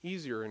cheaper and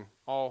easier and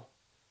all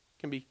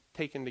can be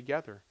taken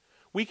together.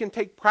 We can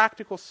take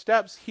practical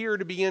steps here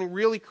to begin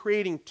really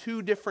creating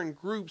two different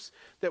groups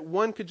that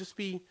one could just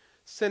be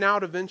sent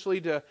out eventually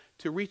to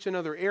reach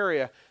another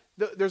area.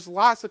 There's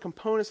lots of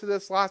components to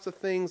this, lots of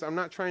things. I'm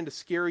not trying to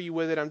scare you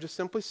with it. I'm just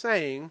simply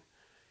saying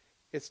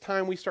it's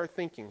time we start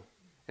thinking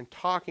and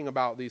talking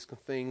about these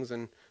things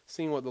and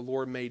seeing what the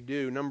Lord may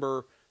do.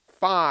 Number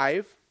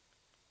 5,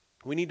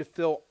 we need to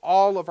fill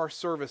all of our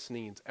service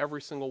needs,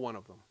 every single one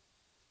of them.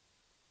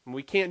 And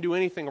we can't do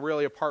anything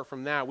really apart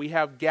from that. We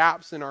have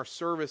gaps in our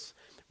service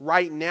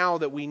right now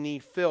that we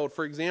need filled.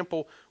 For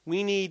example,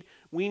 we need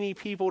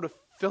people to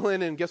fill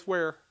in, and guess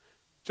where?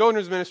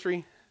 Children's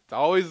ministry. It's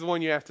always the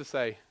one you have to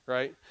say,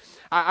 right?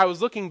 I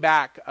was looking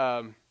back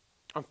on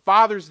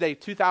Father's Day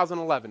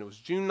 2011. It was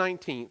June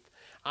 19th.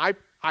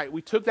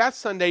 We took that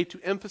Sunday to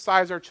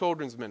emphasize our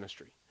children's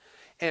ministry.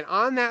 And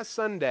on that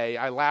Sunday,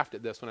 I laughed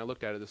at this when I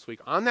looked at it this week.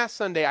 On that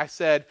Sunday, I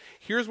said,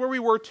 here's where we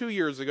were 2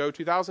 years ago,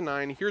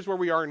 2009. Here's where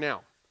we are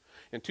now.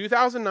 In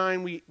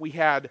 2009, we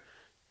had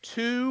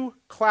 2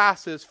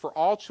 classes for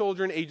all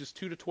children ages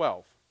 2 to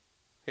 12.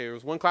 Okay, there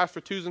was 1 class for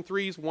 2s and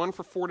 3s, 1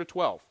 for 4 to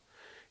 12.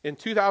 In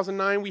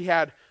 2009, we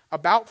had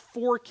about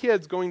 4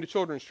 kids going to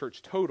children's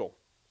church total,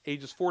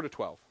 ages 4 to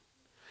 12.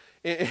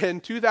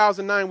 In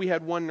 2009, we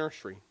had 1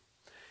 nursery.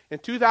 In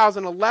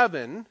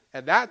 2011,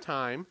 at that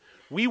time,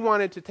 we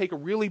wanted to take a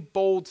really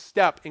bold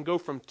step and go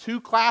from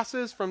 2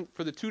 classes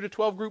for the 2 to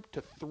 12 group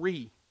to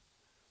 3.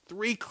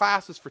 3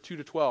 classes for 2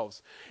 to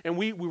 12s. And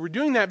we were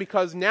doing that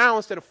because now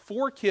instead of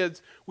 4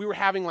 kids, we were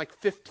having like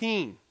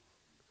 15.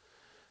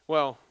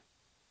 Well,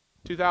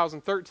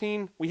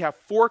 2013, we have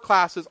 4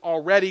 classes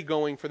already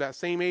going for that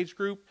same age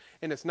group,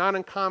 and it's not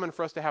uncommon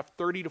for us to have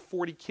 30 to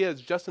 40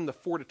 kids just in the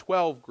 4 to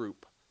 12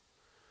 group.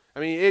 I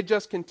mean, it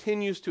just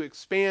continues to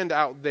expand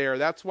out there.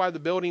 That's why the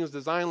building is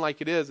designed like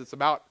it is. It's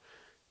about,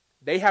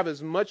 they have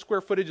as much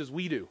square footage as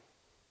we do,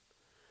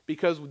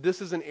 because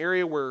this is an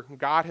area where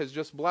God has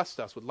just blessed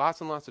us with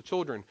lots and lots of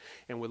children.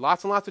 And with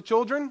lots and lots of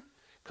children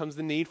comes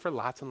the need for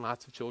lots and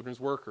lots of children's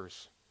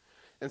workers.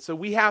 And so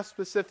we have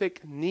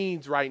specific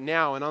needs right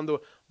now. And on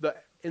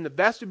in the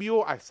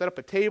vestibule, I set up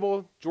a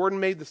table. Jordan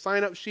made the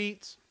sign-up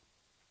sheets.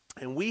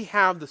 And we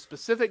have the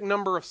specific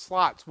number of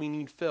slots we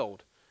need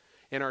filled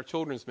in our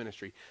children's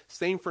ministry.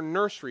 Same for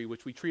nursery,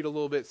 which we treat a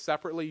little bit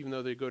separately, even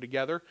though they go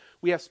together.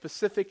 We have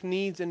specific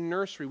needs in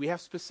nursery. We have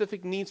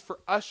specific needs for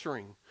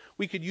ushering.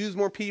 We could use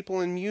more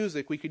people in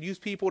music. We could use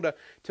people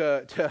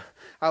to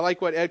I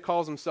like what Ed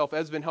calls himself.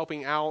 Ed's been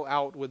helping Al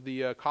out with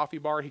the coffee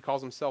bar. He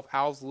calls himself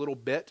Al's Little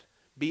Bit,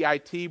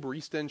 B-I-T,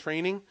 barista in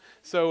training.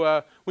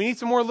 So we need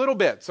some more little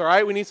bits, all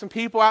right? We need some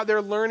people out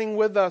there learning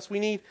with us.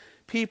 We need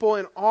people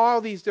in all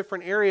these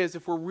different areas.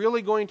 If we're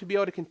really going to be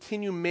able to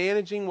continue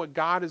managing what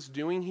God is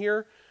doing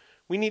here,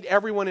 we need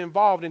everyone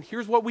involved. And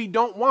here's what we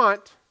don't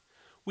want.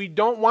 We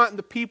don't want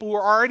the people who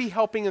are already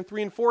helping in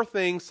 3 and 4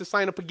 things to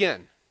sign up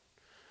again.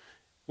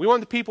 We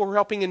want the people who are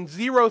helping in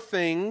 0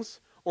 things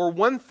or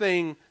 1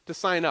 thing to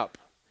sign up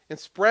and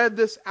spread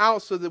this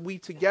out so that we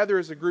together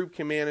as a group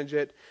can manage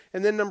it.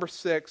 And then number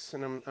 6,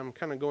 and I'm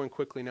kind of going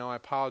quickly now, I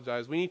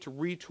apologize. We need to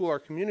retool our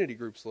community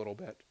groups a little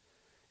bit.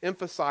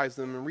 Emphasize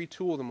them and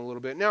retool them a little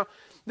bit. Now,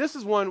 this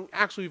is one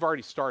actually we've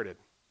already started.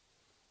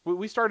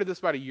 We started this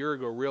about a year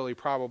ago, really,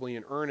 probably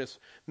in earnest,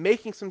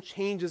 making some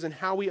changes in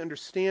how we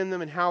understand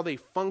them and how they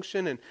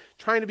function, and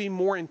trying to be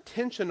more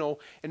intentional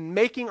and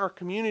making our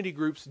community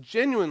groups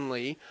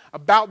genuinely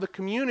about the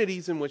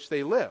communities in which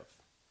they live.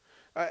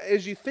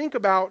 As you think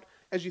about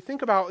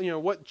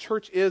what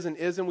church is and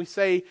isn't, we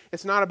say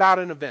it's not about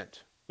an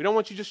event. We don't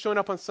want you just showing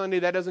up on Sunday.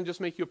 That doesn't just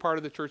make you a part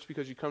of the church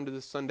because you come to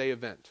this Sunday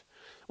event.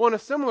 Well, in a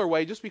similar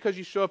way, just because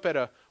you show up at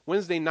a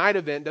Wednesday night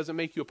event doesn't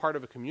make you a part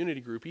of a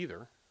community group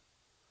either.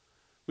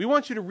 We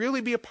want you to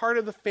really be a part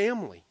of the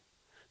family.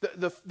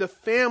 The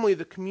family,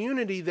 the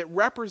community that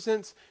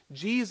represents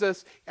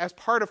Jesus as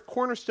part of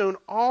Cornerstone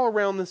all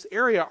around this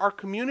area. Our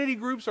community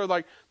groups are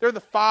they're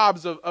the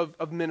FOBs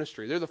of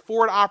ministry. They're the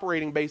forward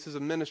operating bases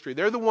of ministry.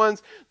 They're the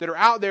ones that are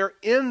out there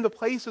in the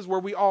places where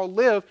we all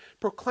live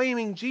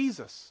proclaiming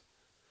Jesus.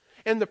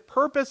 And the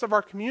purpose of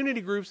our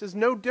community groups is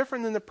no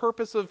different than the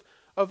purpose of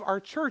our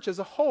church as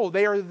a whole.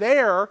 They are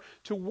there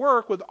to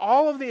work with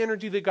all of the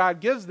energy that God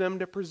gives them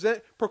to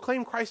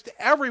proclaim Christ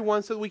to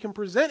everyone so that we can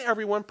present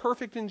everyone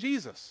perfect in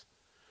Jesus.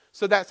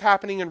 So that's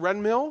happening in Red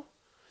Mill.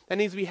 That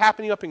needs to be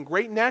happening up in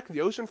Great Neck, the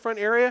oceanfront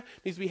area.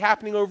 It needs to be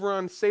happening over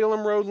on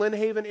Salem Road, Lynn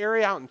Haven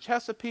area, out in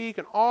Chesapeake,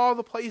 and all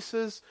the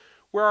places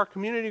where our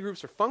community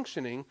groups are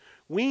functioning.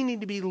 We need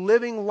to be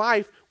living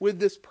life with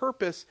this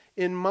purpose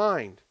in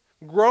mind.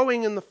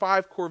 Growing in the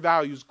 5 core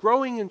values,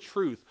 growing in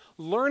truth,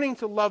 learning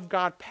to love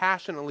God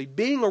passionately,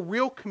 being a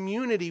real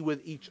community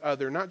with each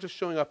other, not just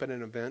showing up at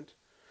an event.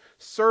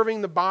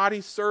 Serving the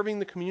body, serving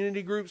the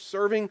community groups,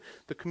 serving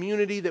the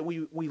community that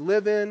we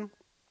live in.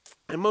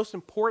 And most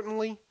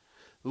importantly,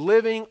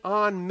 living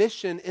on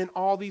mission in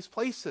all these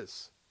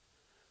places.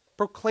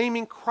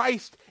 Proclaiming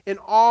Christ in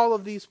all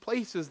of these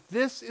places.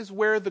 This is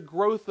where the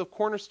growth of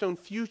Cornerstone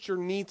Future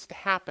needs to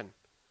happen.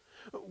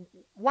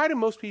 Why do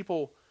most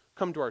people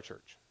come to our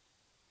church?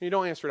 You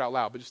don't answer it out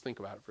loud, but just think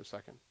about it for a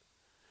second.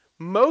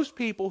 Most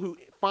people who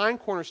find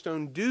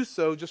Cornerstone do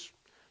so just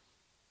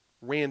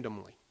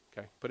randomly.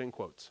 Okay, put in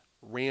quotes.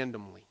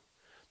 Randomly.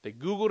 They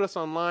Googled us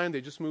online,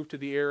 they just moved to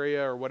the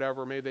area or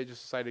whatever, maybe they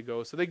just decided to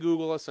go. So they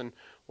Google us and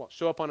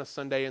show up on a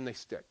Sunday and they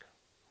stick.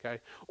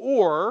 Okay?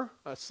 Or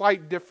a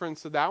slight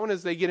difference of that one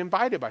is they get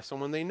invited by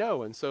someone they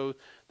know, and so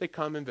they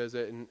come and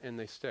visit and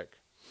they stick.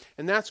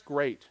 And that's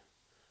great.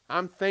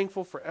 I'm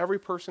thankful for every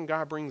person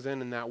God brings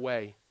in that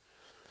way.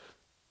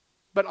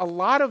 But a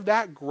lot of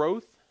that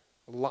growth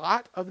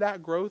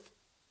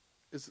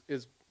is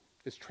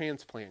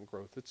transplant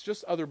growth. It's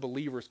just other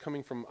believers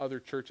coming from other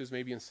churches,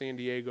 maybe in San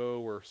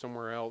Diego or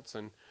somewhere else.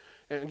 And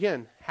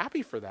again,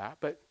 happy for that,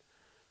 but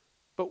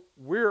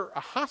we're a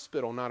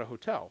hospital, not a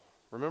hotel,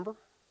 remember?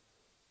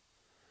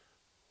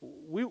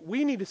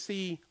 We need to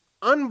see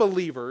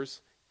unbelievers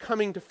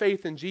coming to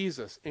faith in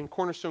Jesus and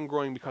Cornerstone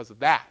growing because of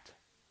that.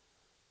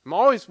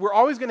 We're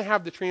always going to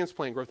have the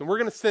transplant growth, and we're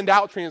going to send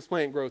out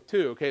transplant growth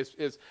too, okay?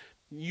 As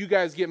you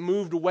guys get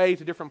moved away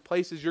to different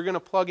places, you're going to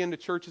plug into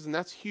churches, and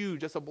that's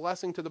huge. That's a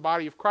blessing to the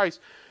body of Christ.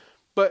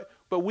 But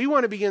we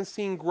want to begin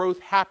seeing growth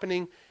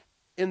happening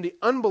in the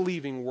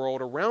unbelieving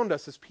world around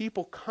us as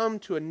people come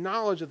to a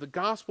knowledge of the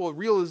gospel, a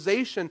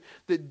realization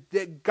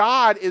that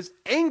God is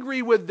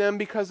angry with them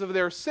because of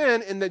their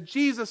sin and that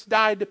Jesus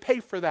died to pay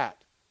for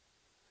that.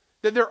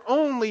 That their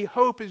only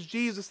hope is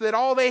Jesus, that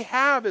all they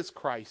have is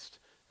Christ,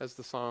 as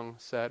the song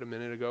said a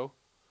minute ago.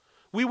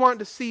 We want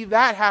to see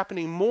that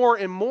happening more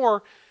and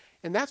more.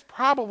 And that's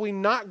probably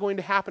not going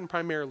to happen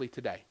primarily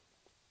today.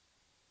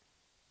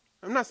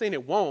 I'm not saying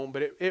it won't,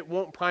 but it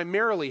won't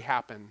primarily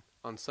happen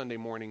on Sunday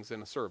mornings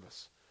in a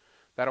service.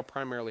 That'll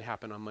primarily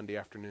happen on Monday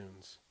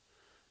afternoons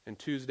and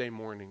Tuesday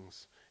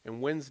mornings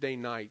and Wednesday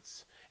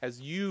nights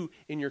as you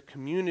in your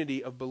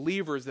community of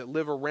believers that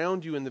live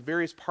around you in the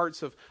various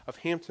parts of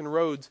Hampton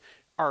Roads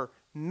are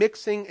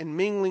mixing and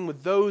mingling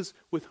with those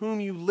with whom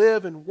you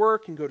live and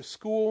work and go to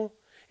school,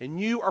 and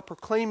you are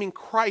proclaiming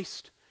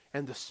Christ,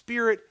 and the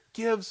Spirit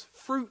gives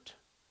fruit.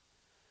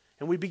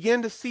 And we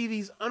begin to see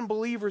these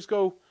unbelievers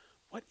go,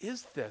 what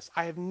is this?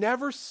 I have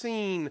never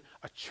seen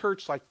a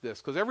church like this.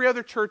 Because every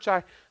other church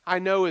I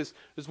know is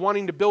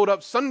wanting to build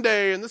up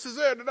Sunday, and this is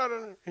it.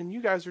 And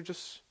you guys are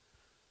just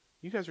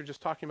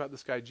talking about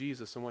this guy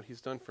Jesus and what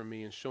he's done for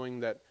me and showing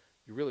that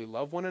you really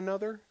love one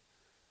another.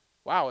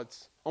 Wow,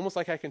 it's almost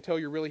like I can tell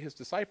you're really his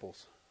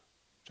disciples.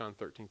 John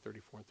 13:34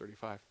 and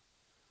 35.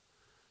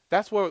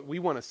 That's what we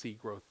want to see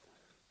growth.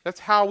 That's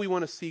how we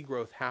want to see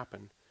growth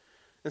happen.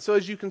 And so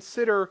as you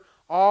consider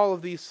all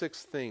of these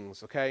 6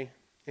 things, okay,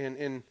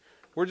 and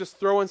we're just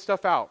throwing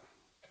stuff out,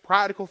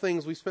 practical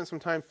things we spent some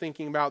time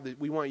thinking about that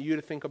we want you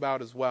to think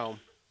about as well.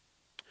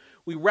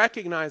 We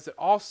recognize that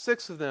all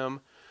 6 of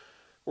them,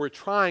 we're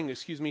trying,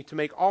 to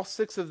make all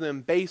 6 of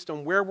them based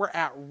on where we're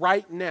at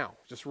right now.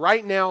 Just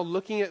right now,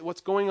 looking at what's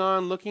going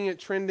on, looking at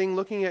trending,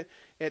 looking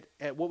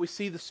at what we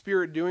see the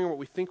Spirit doing, what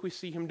we think we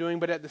see Him doing,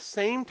 but at the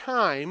same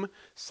time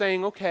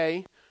saying,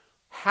 okay,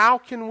 how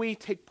can we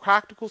take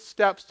practical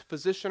steps to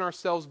position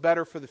ourselves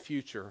better for the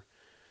future?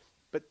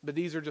 But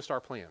these are just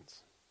our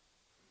plans.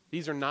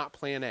 These are not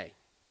plan A.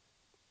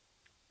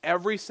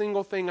 Every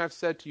single thing I've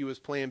said to you is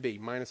plan B,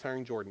 minus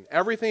hiring Jordan.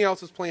 Everything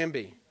else is plan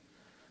B.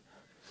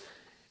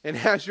 And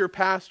as your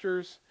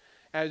pastors,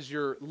 as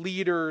your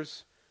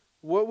leaders,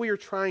 what we are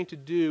trying to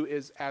do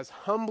is as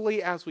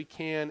humbly as we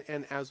can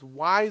and as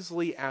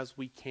wisely as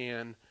we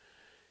can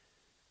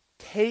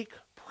take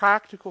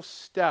practical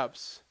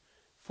steps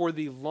for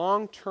the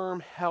long-term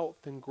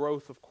health and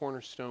growth of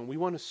Cornerstone. We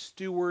want to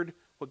steward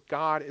what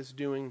God is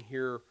doing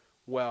here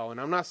well.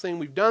 And I'm not saying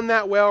we've done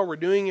that well, we're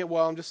doing it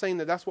well. I'm just saying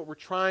that that's what we're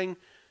trying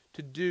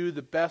to do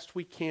the best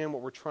we can,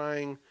 what we're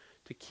trying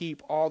to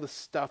keep all the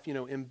stuff,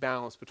 in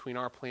balance between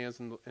our plans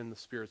and the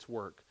Spirit's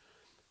work.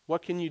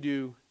 What can you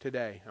do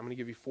today? I'm going to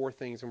give you 4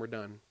 things and we're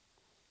done.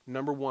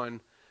 Number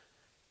 1,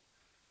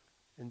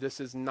 and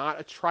this is not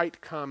a trite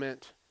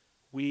comment,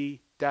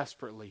 we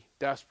desperately,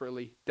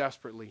 desperately,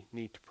 desperately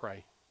need to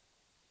pray.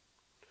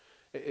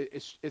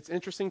 It's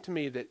interesting to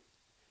me that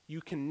You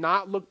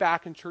cannot look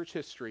back in church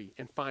history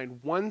and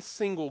find one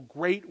single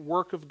great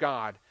work of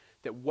God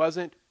that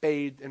wasn't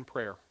bathed in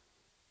prayer.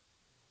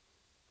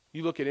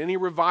 You look at any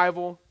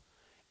revival,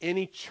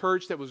 any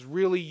church that was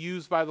really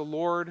used by the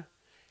Lord,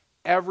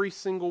 every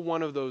single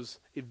one of those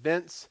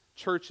events,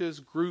 churches,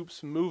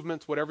 groups,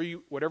 movements, whatever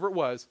it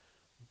was,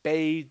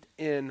 bathed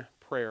in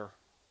prayer.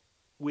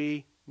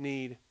 We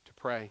need to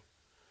pray.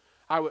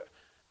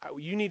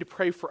 You need to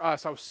pray for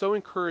us. I was so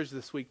encouraged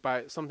this week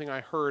by something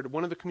I heard.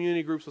 One of the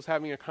community groups was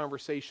having a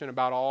conversation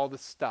about all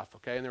this stuff,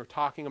 okay? And they were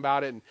talking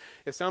about it, and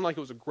it sounded like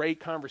it was a great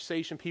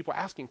conversation. People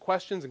asking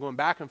questions and going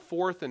back and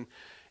forth, and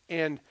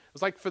it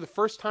was like for the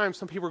first time,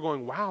 some people were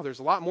going, wow, there's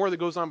a lot more that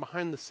goes on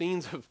behind the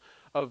scenes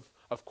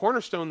of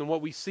Cornerstone than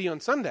what we see on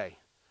Sunday.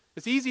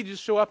 It's easy to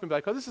just show up and be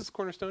like, oh, this is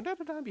Cornerstone,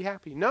 and be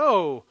happy.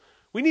 No,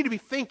 we need to be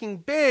thinking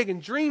big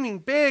and dreaming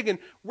big and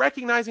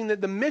recognizing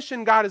that the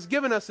mission God has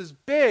given us is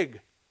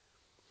big.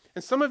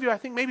 And some of you, I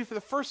think maybe for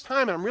the first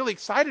time, and I'm really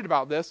excited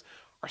about this,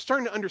 are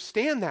starting to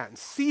understand that and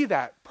see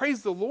that.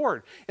 Praise the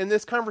Lord. And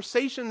this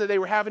conversation that they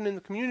were having in the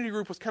community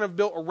group was kind of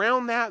built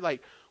around that,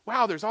 like,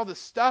 wow, there's all this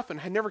stuff, and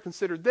I had never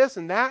considered this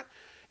and that.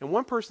 And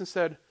one person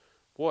said,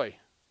 boy,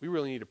 we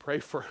really need to pray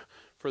for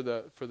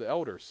the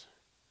elders.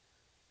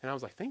 And I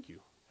was like, thank you.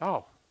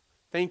 Oh,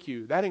 thank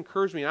you. That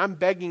encouraged me. And I'm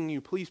begging you,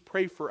 please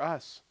pray for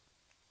us.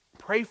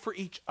 Pray for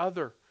each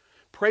other.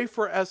 Pray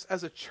for us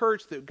as a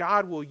church that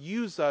God will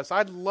use us.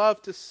 I'd love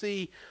to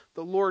see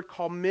the Lord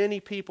call many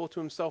people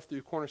to himself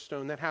through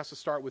Cornerstone. That has to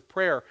start with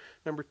prayer.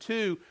 Number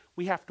 2,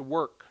 we have to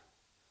work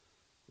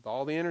with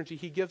all the energy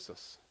he gives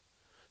us.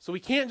 So we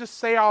can't just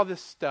say all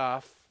this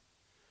stuff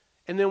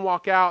and then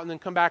walk out and then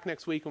come back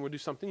next week and we'll do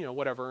something,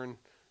 whatever, and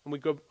we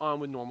go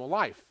on with normal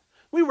life.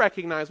 We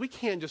recognize we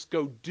can't just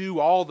go do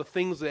all the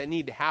things that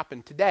need to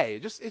happen today.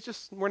 It's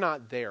just we're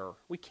not there.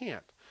 We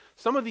can't.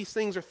 Some of these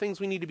things are things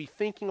we need to be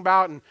thinking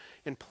about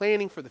and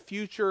planning for the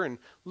future and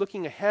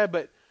looking ahead,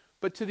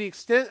 but to the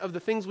extent of the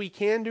things we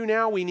can do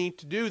now, we need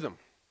to do them.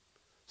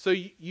 So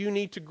you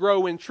need to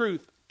grow in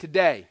truth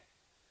today.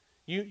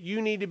 You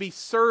need to be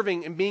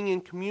serving and being in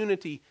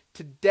community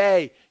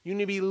today. You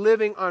need to be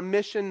living on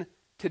mission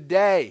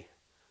today.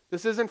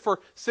 This isn't for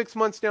 6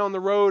 months down the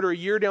road or a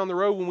year down the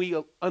road when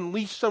we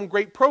unleash some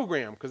great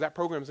program, because that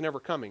program is never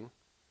coming.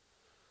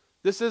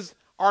 This is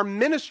our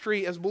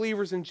ministry as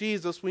believers in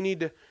Jesus. We need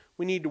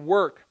to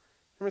work.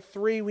 Number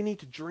 3, we need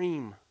to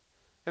dream.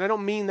 And I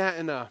don't mean that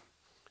in a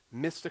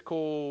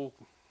mystical,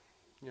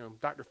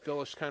 Dr.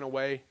 Phyllis kind of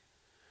way.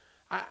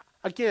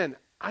 I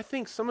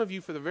think some of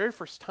you for the very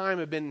first time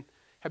have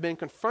been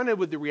confronted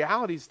with the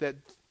realities that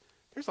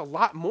there's a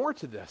lot more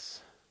to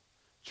this.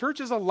 Church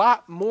is a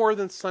lot more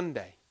than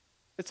Sunday.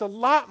 It's a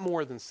lot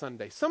more than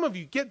Sunday. Some of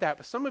you get that,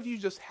 but some of you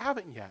just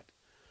haven't yet.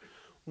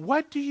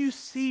 What do you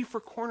see for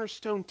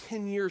Cornerstone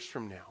 10 years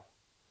from now?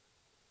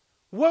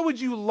 What would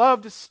you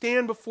love to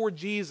stand before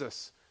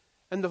Jesus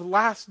in the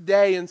last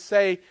day and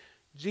say,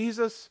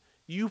 Jesus,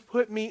 you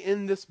put me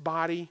in this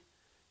body.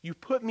 You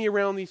put me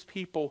around these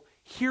people.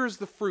 Here's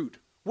the fruit.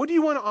 What do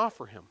you want to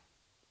offer him?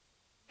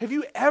 Have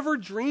you ever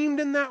dreamed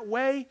in that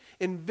way?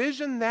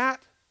 Envisioned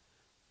that?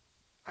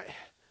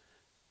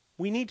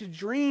 We need to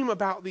dream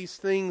about these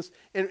things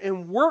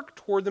and work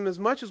toward them as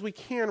much as we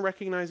can,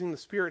 recognizing the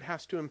Spirit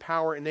has to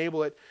empower,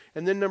 enable it.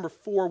 And then number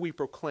 4, we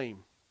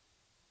proclaim.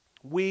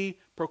 We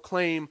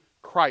proclaim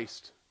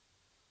Christ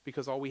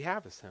because all we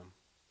have is him.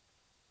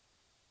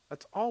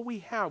 That's all we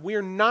have. We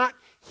are not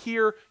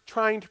here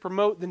trying to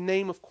promote the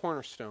name of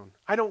Cornerstone.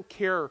 I don't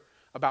care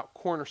about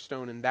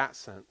Cornerstone in that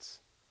sense.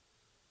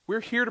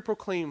 We're here to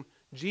proclaim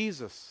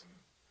Jesus.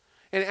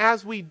 And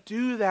as we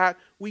do that,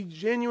 we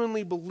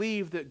genuinely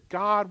believe that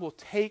God will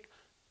take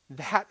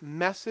that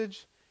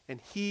message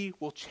and he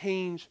will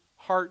change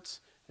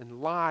hearts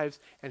and lives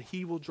and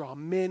he will draw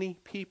many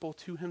people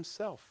to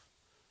himself.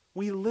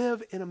 We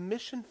live in a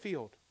mission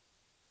field.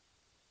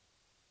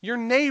 Your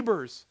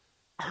neighbors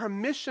are a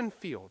mission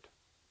field.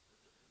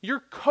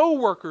 Your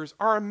co-workers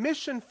are a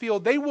mission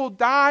field. They will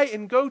die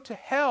and go to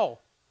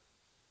hell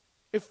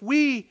if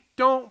we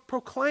don't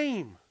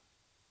proclaim.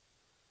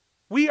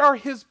 We are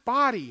his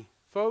body,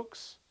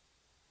 folks.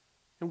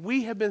 And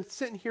we have been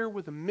sitting here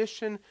with a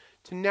mission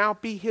to now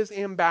be his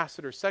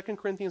ambassadors. 2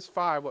 Corinthians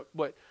 5,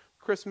 what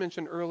Chris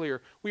mentioned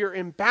earlier. We are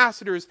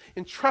ambassadors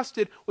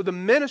entrusted with a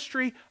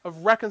ministry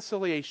of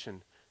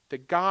reconciliation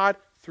that God,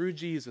 through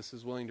Jesus,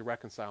 is willing to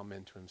reconcile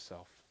men to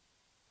himself.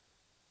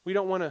 We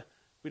don't want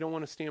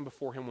to stand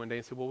before him one day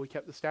and say, well, we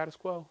kept the status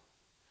quo.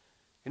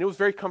 And it was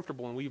very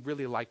comfortable and we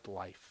really liked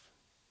life.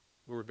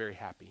 We were very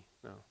happy.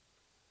 No.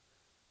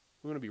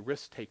 We want to be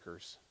risk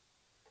takers.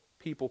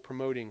 People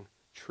promoting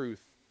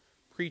truth,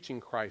 preaching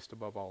Christ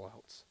above all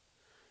else.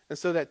 And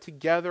so that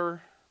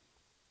together,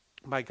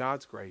 by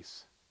God's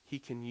grace, he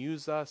can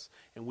use us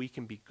and we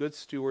can be good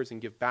stewards and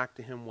give back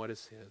to him what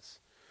is his.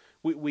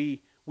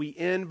 We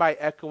end by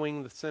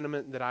echoing the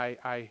sentiment that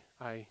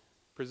I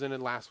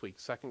presented last week,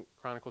 2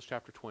 Chronicles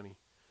chapter 20.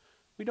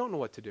 We don't know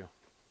what to do.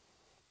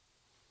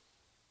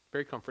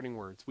 Very comforting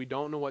words. We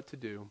don't know what to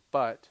do,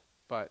 but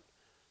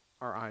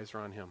our eyes are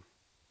on him.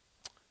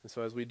 And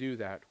so as we do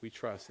that, we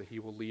trust that he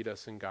will lead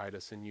us and guide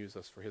us and use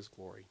us for his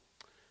glory.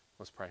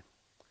 Let's pray.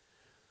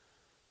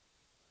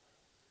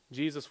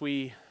 Jesus,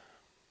 we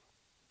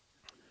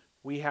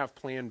have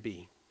plan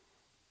B.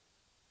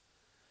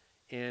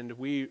 And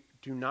we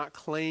do not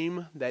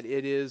claim that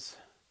it is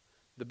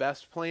the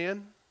best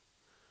plan.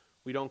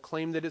 We don't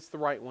claim that it's the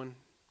right one.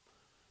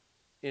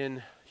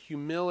 In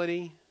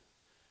humility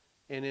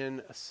and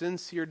in a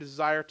sincere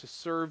desire to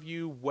serve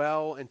you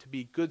well and to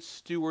be good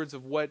stewards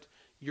of what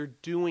you're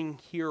doing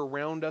here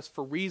around us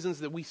for reasons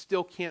that we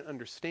still can't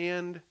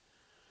understand,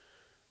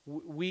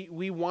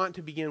 we want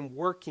to begin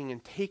working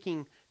and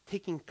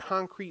taking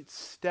concrete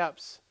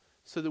steps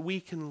so that we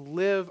can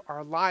live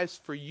our lives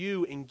for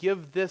you and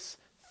give this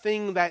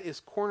thing that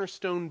is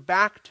Cornerstone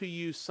back to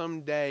you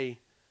someday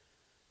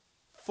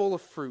full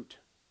of fruit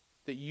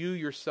that you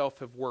yourself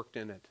have worked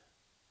in it.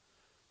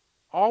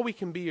 All we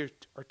can be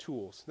are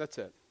tools. That's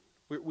it.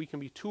 We can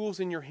be tools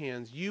in your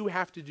hands. You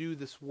have to do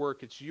this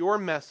work. It's your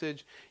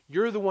message.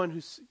 You're the one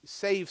who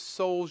saves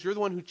souls. You're the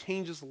one who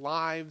changes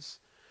lives.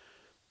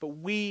 But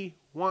we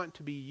want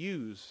to be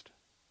used.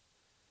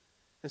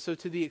 And so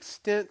to the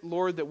extent,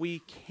 Lord, that we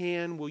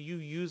can, will you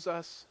use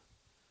us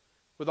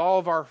with all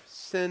of our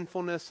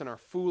sinfulness and our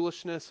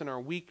foolishness and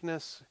our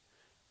weakness?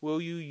 Will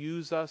you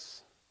use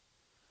us?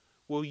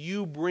 Will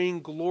you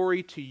bring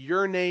glory to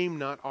your name,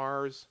 not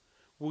ours?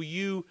 Will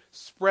you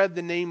spread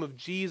the name of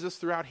Jesus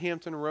throughout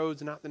Hampton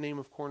Roads, not the name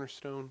of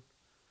Cornerstone?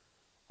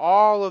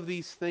 All of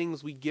these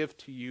things we give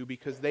to you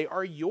because they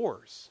are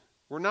yours.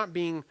 We're not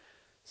being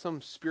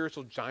some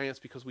spiritual giants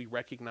because we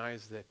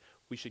recognize that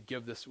we should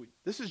give this.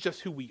 This is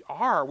just who we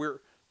are.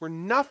 We're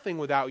nothing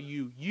without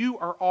you. You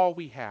are all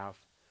we have.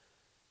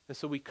 And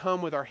so we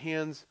come with our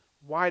hands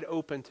wide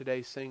open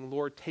today saying,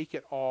 Lord, take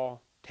it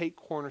all. Take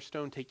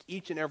Cornerstone. Take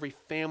each and every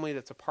family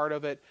that's a part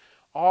of it.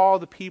 All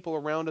the people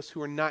around us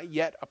who are not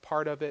yet a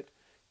part of it.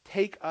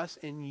 Take us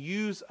and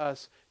use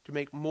us to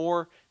make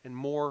more and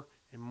more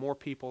and more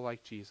people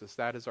like Jesus.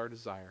 That is our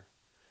desire.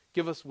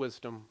 Give us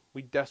wisdom.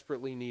 We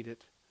desperately need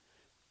it.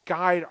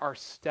 Guide our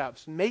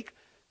steps.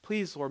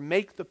 Please, Lord,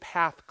 make the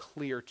path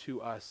clear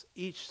to us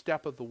each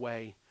step of the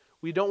way.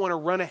 We don't want to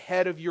run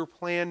ahead of your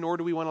plan, nor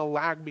do we want to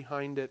lag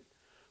behind it.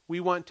 We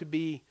want to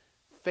be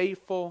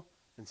faithful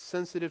and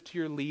sensitive to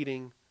your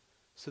leading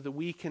so that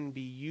we can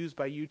be used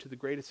by you to the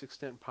greatest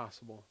extent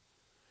possible.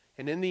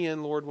 And in the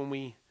end, Lord, when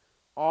we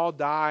all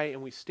die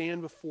and we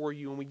stand before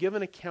you and we give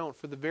an account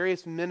for the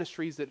various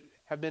ministries that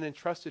have been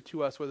entrusted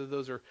to us, whether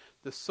those are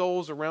the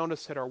souls around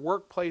us at our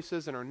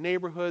workplaces and our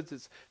neighborhoods,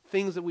 it's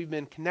things that we've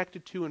been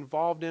connected to,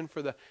 involved in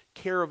for the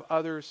care of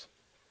others.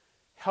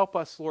 Help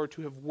us, Lord,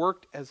 to have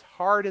worked as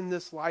hard in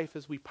this life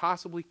as we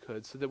possibly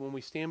could so that when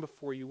we stand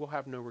before you, we'll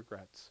have no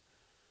regrets.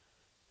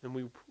 And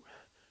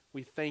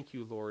we thank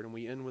you, Lord, and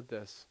we end with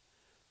this,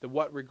 that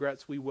what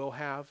regrets we will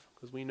have,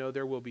 because we know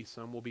there will be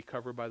some, will be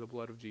covered by the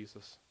blood of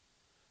Jesus.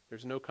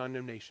 There's no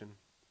condemnation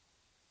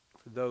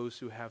for those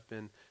who have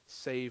been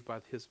saved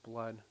by his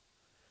blood.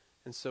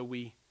 And so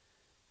we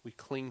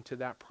cling to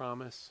that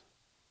promise,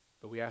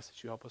 but we ask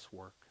that you help us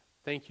work.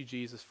 Thank you,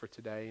 Jesus, for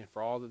today and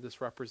for all that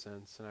this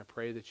represents, and I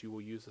pray that you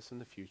will use us in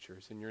the future.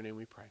 It's in your name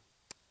we pray.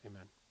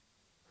 Amen.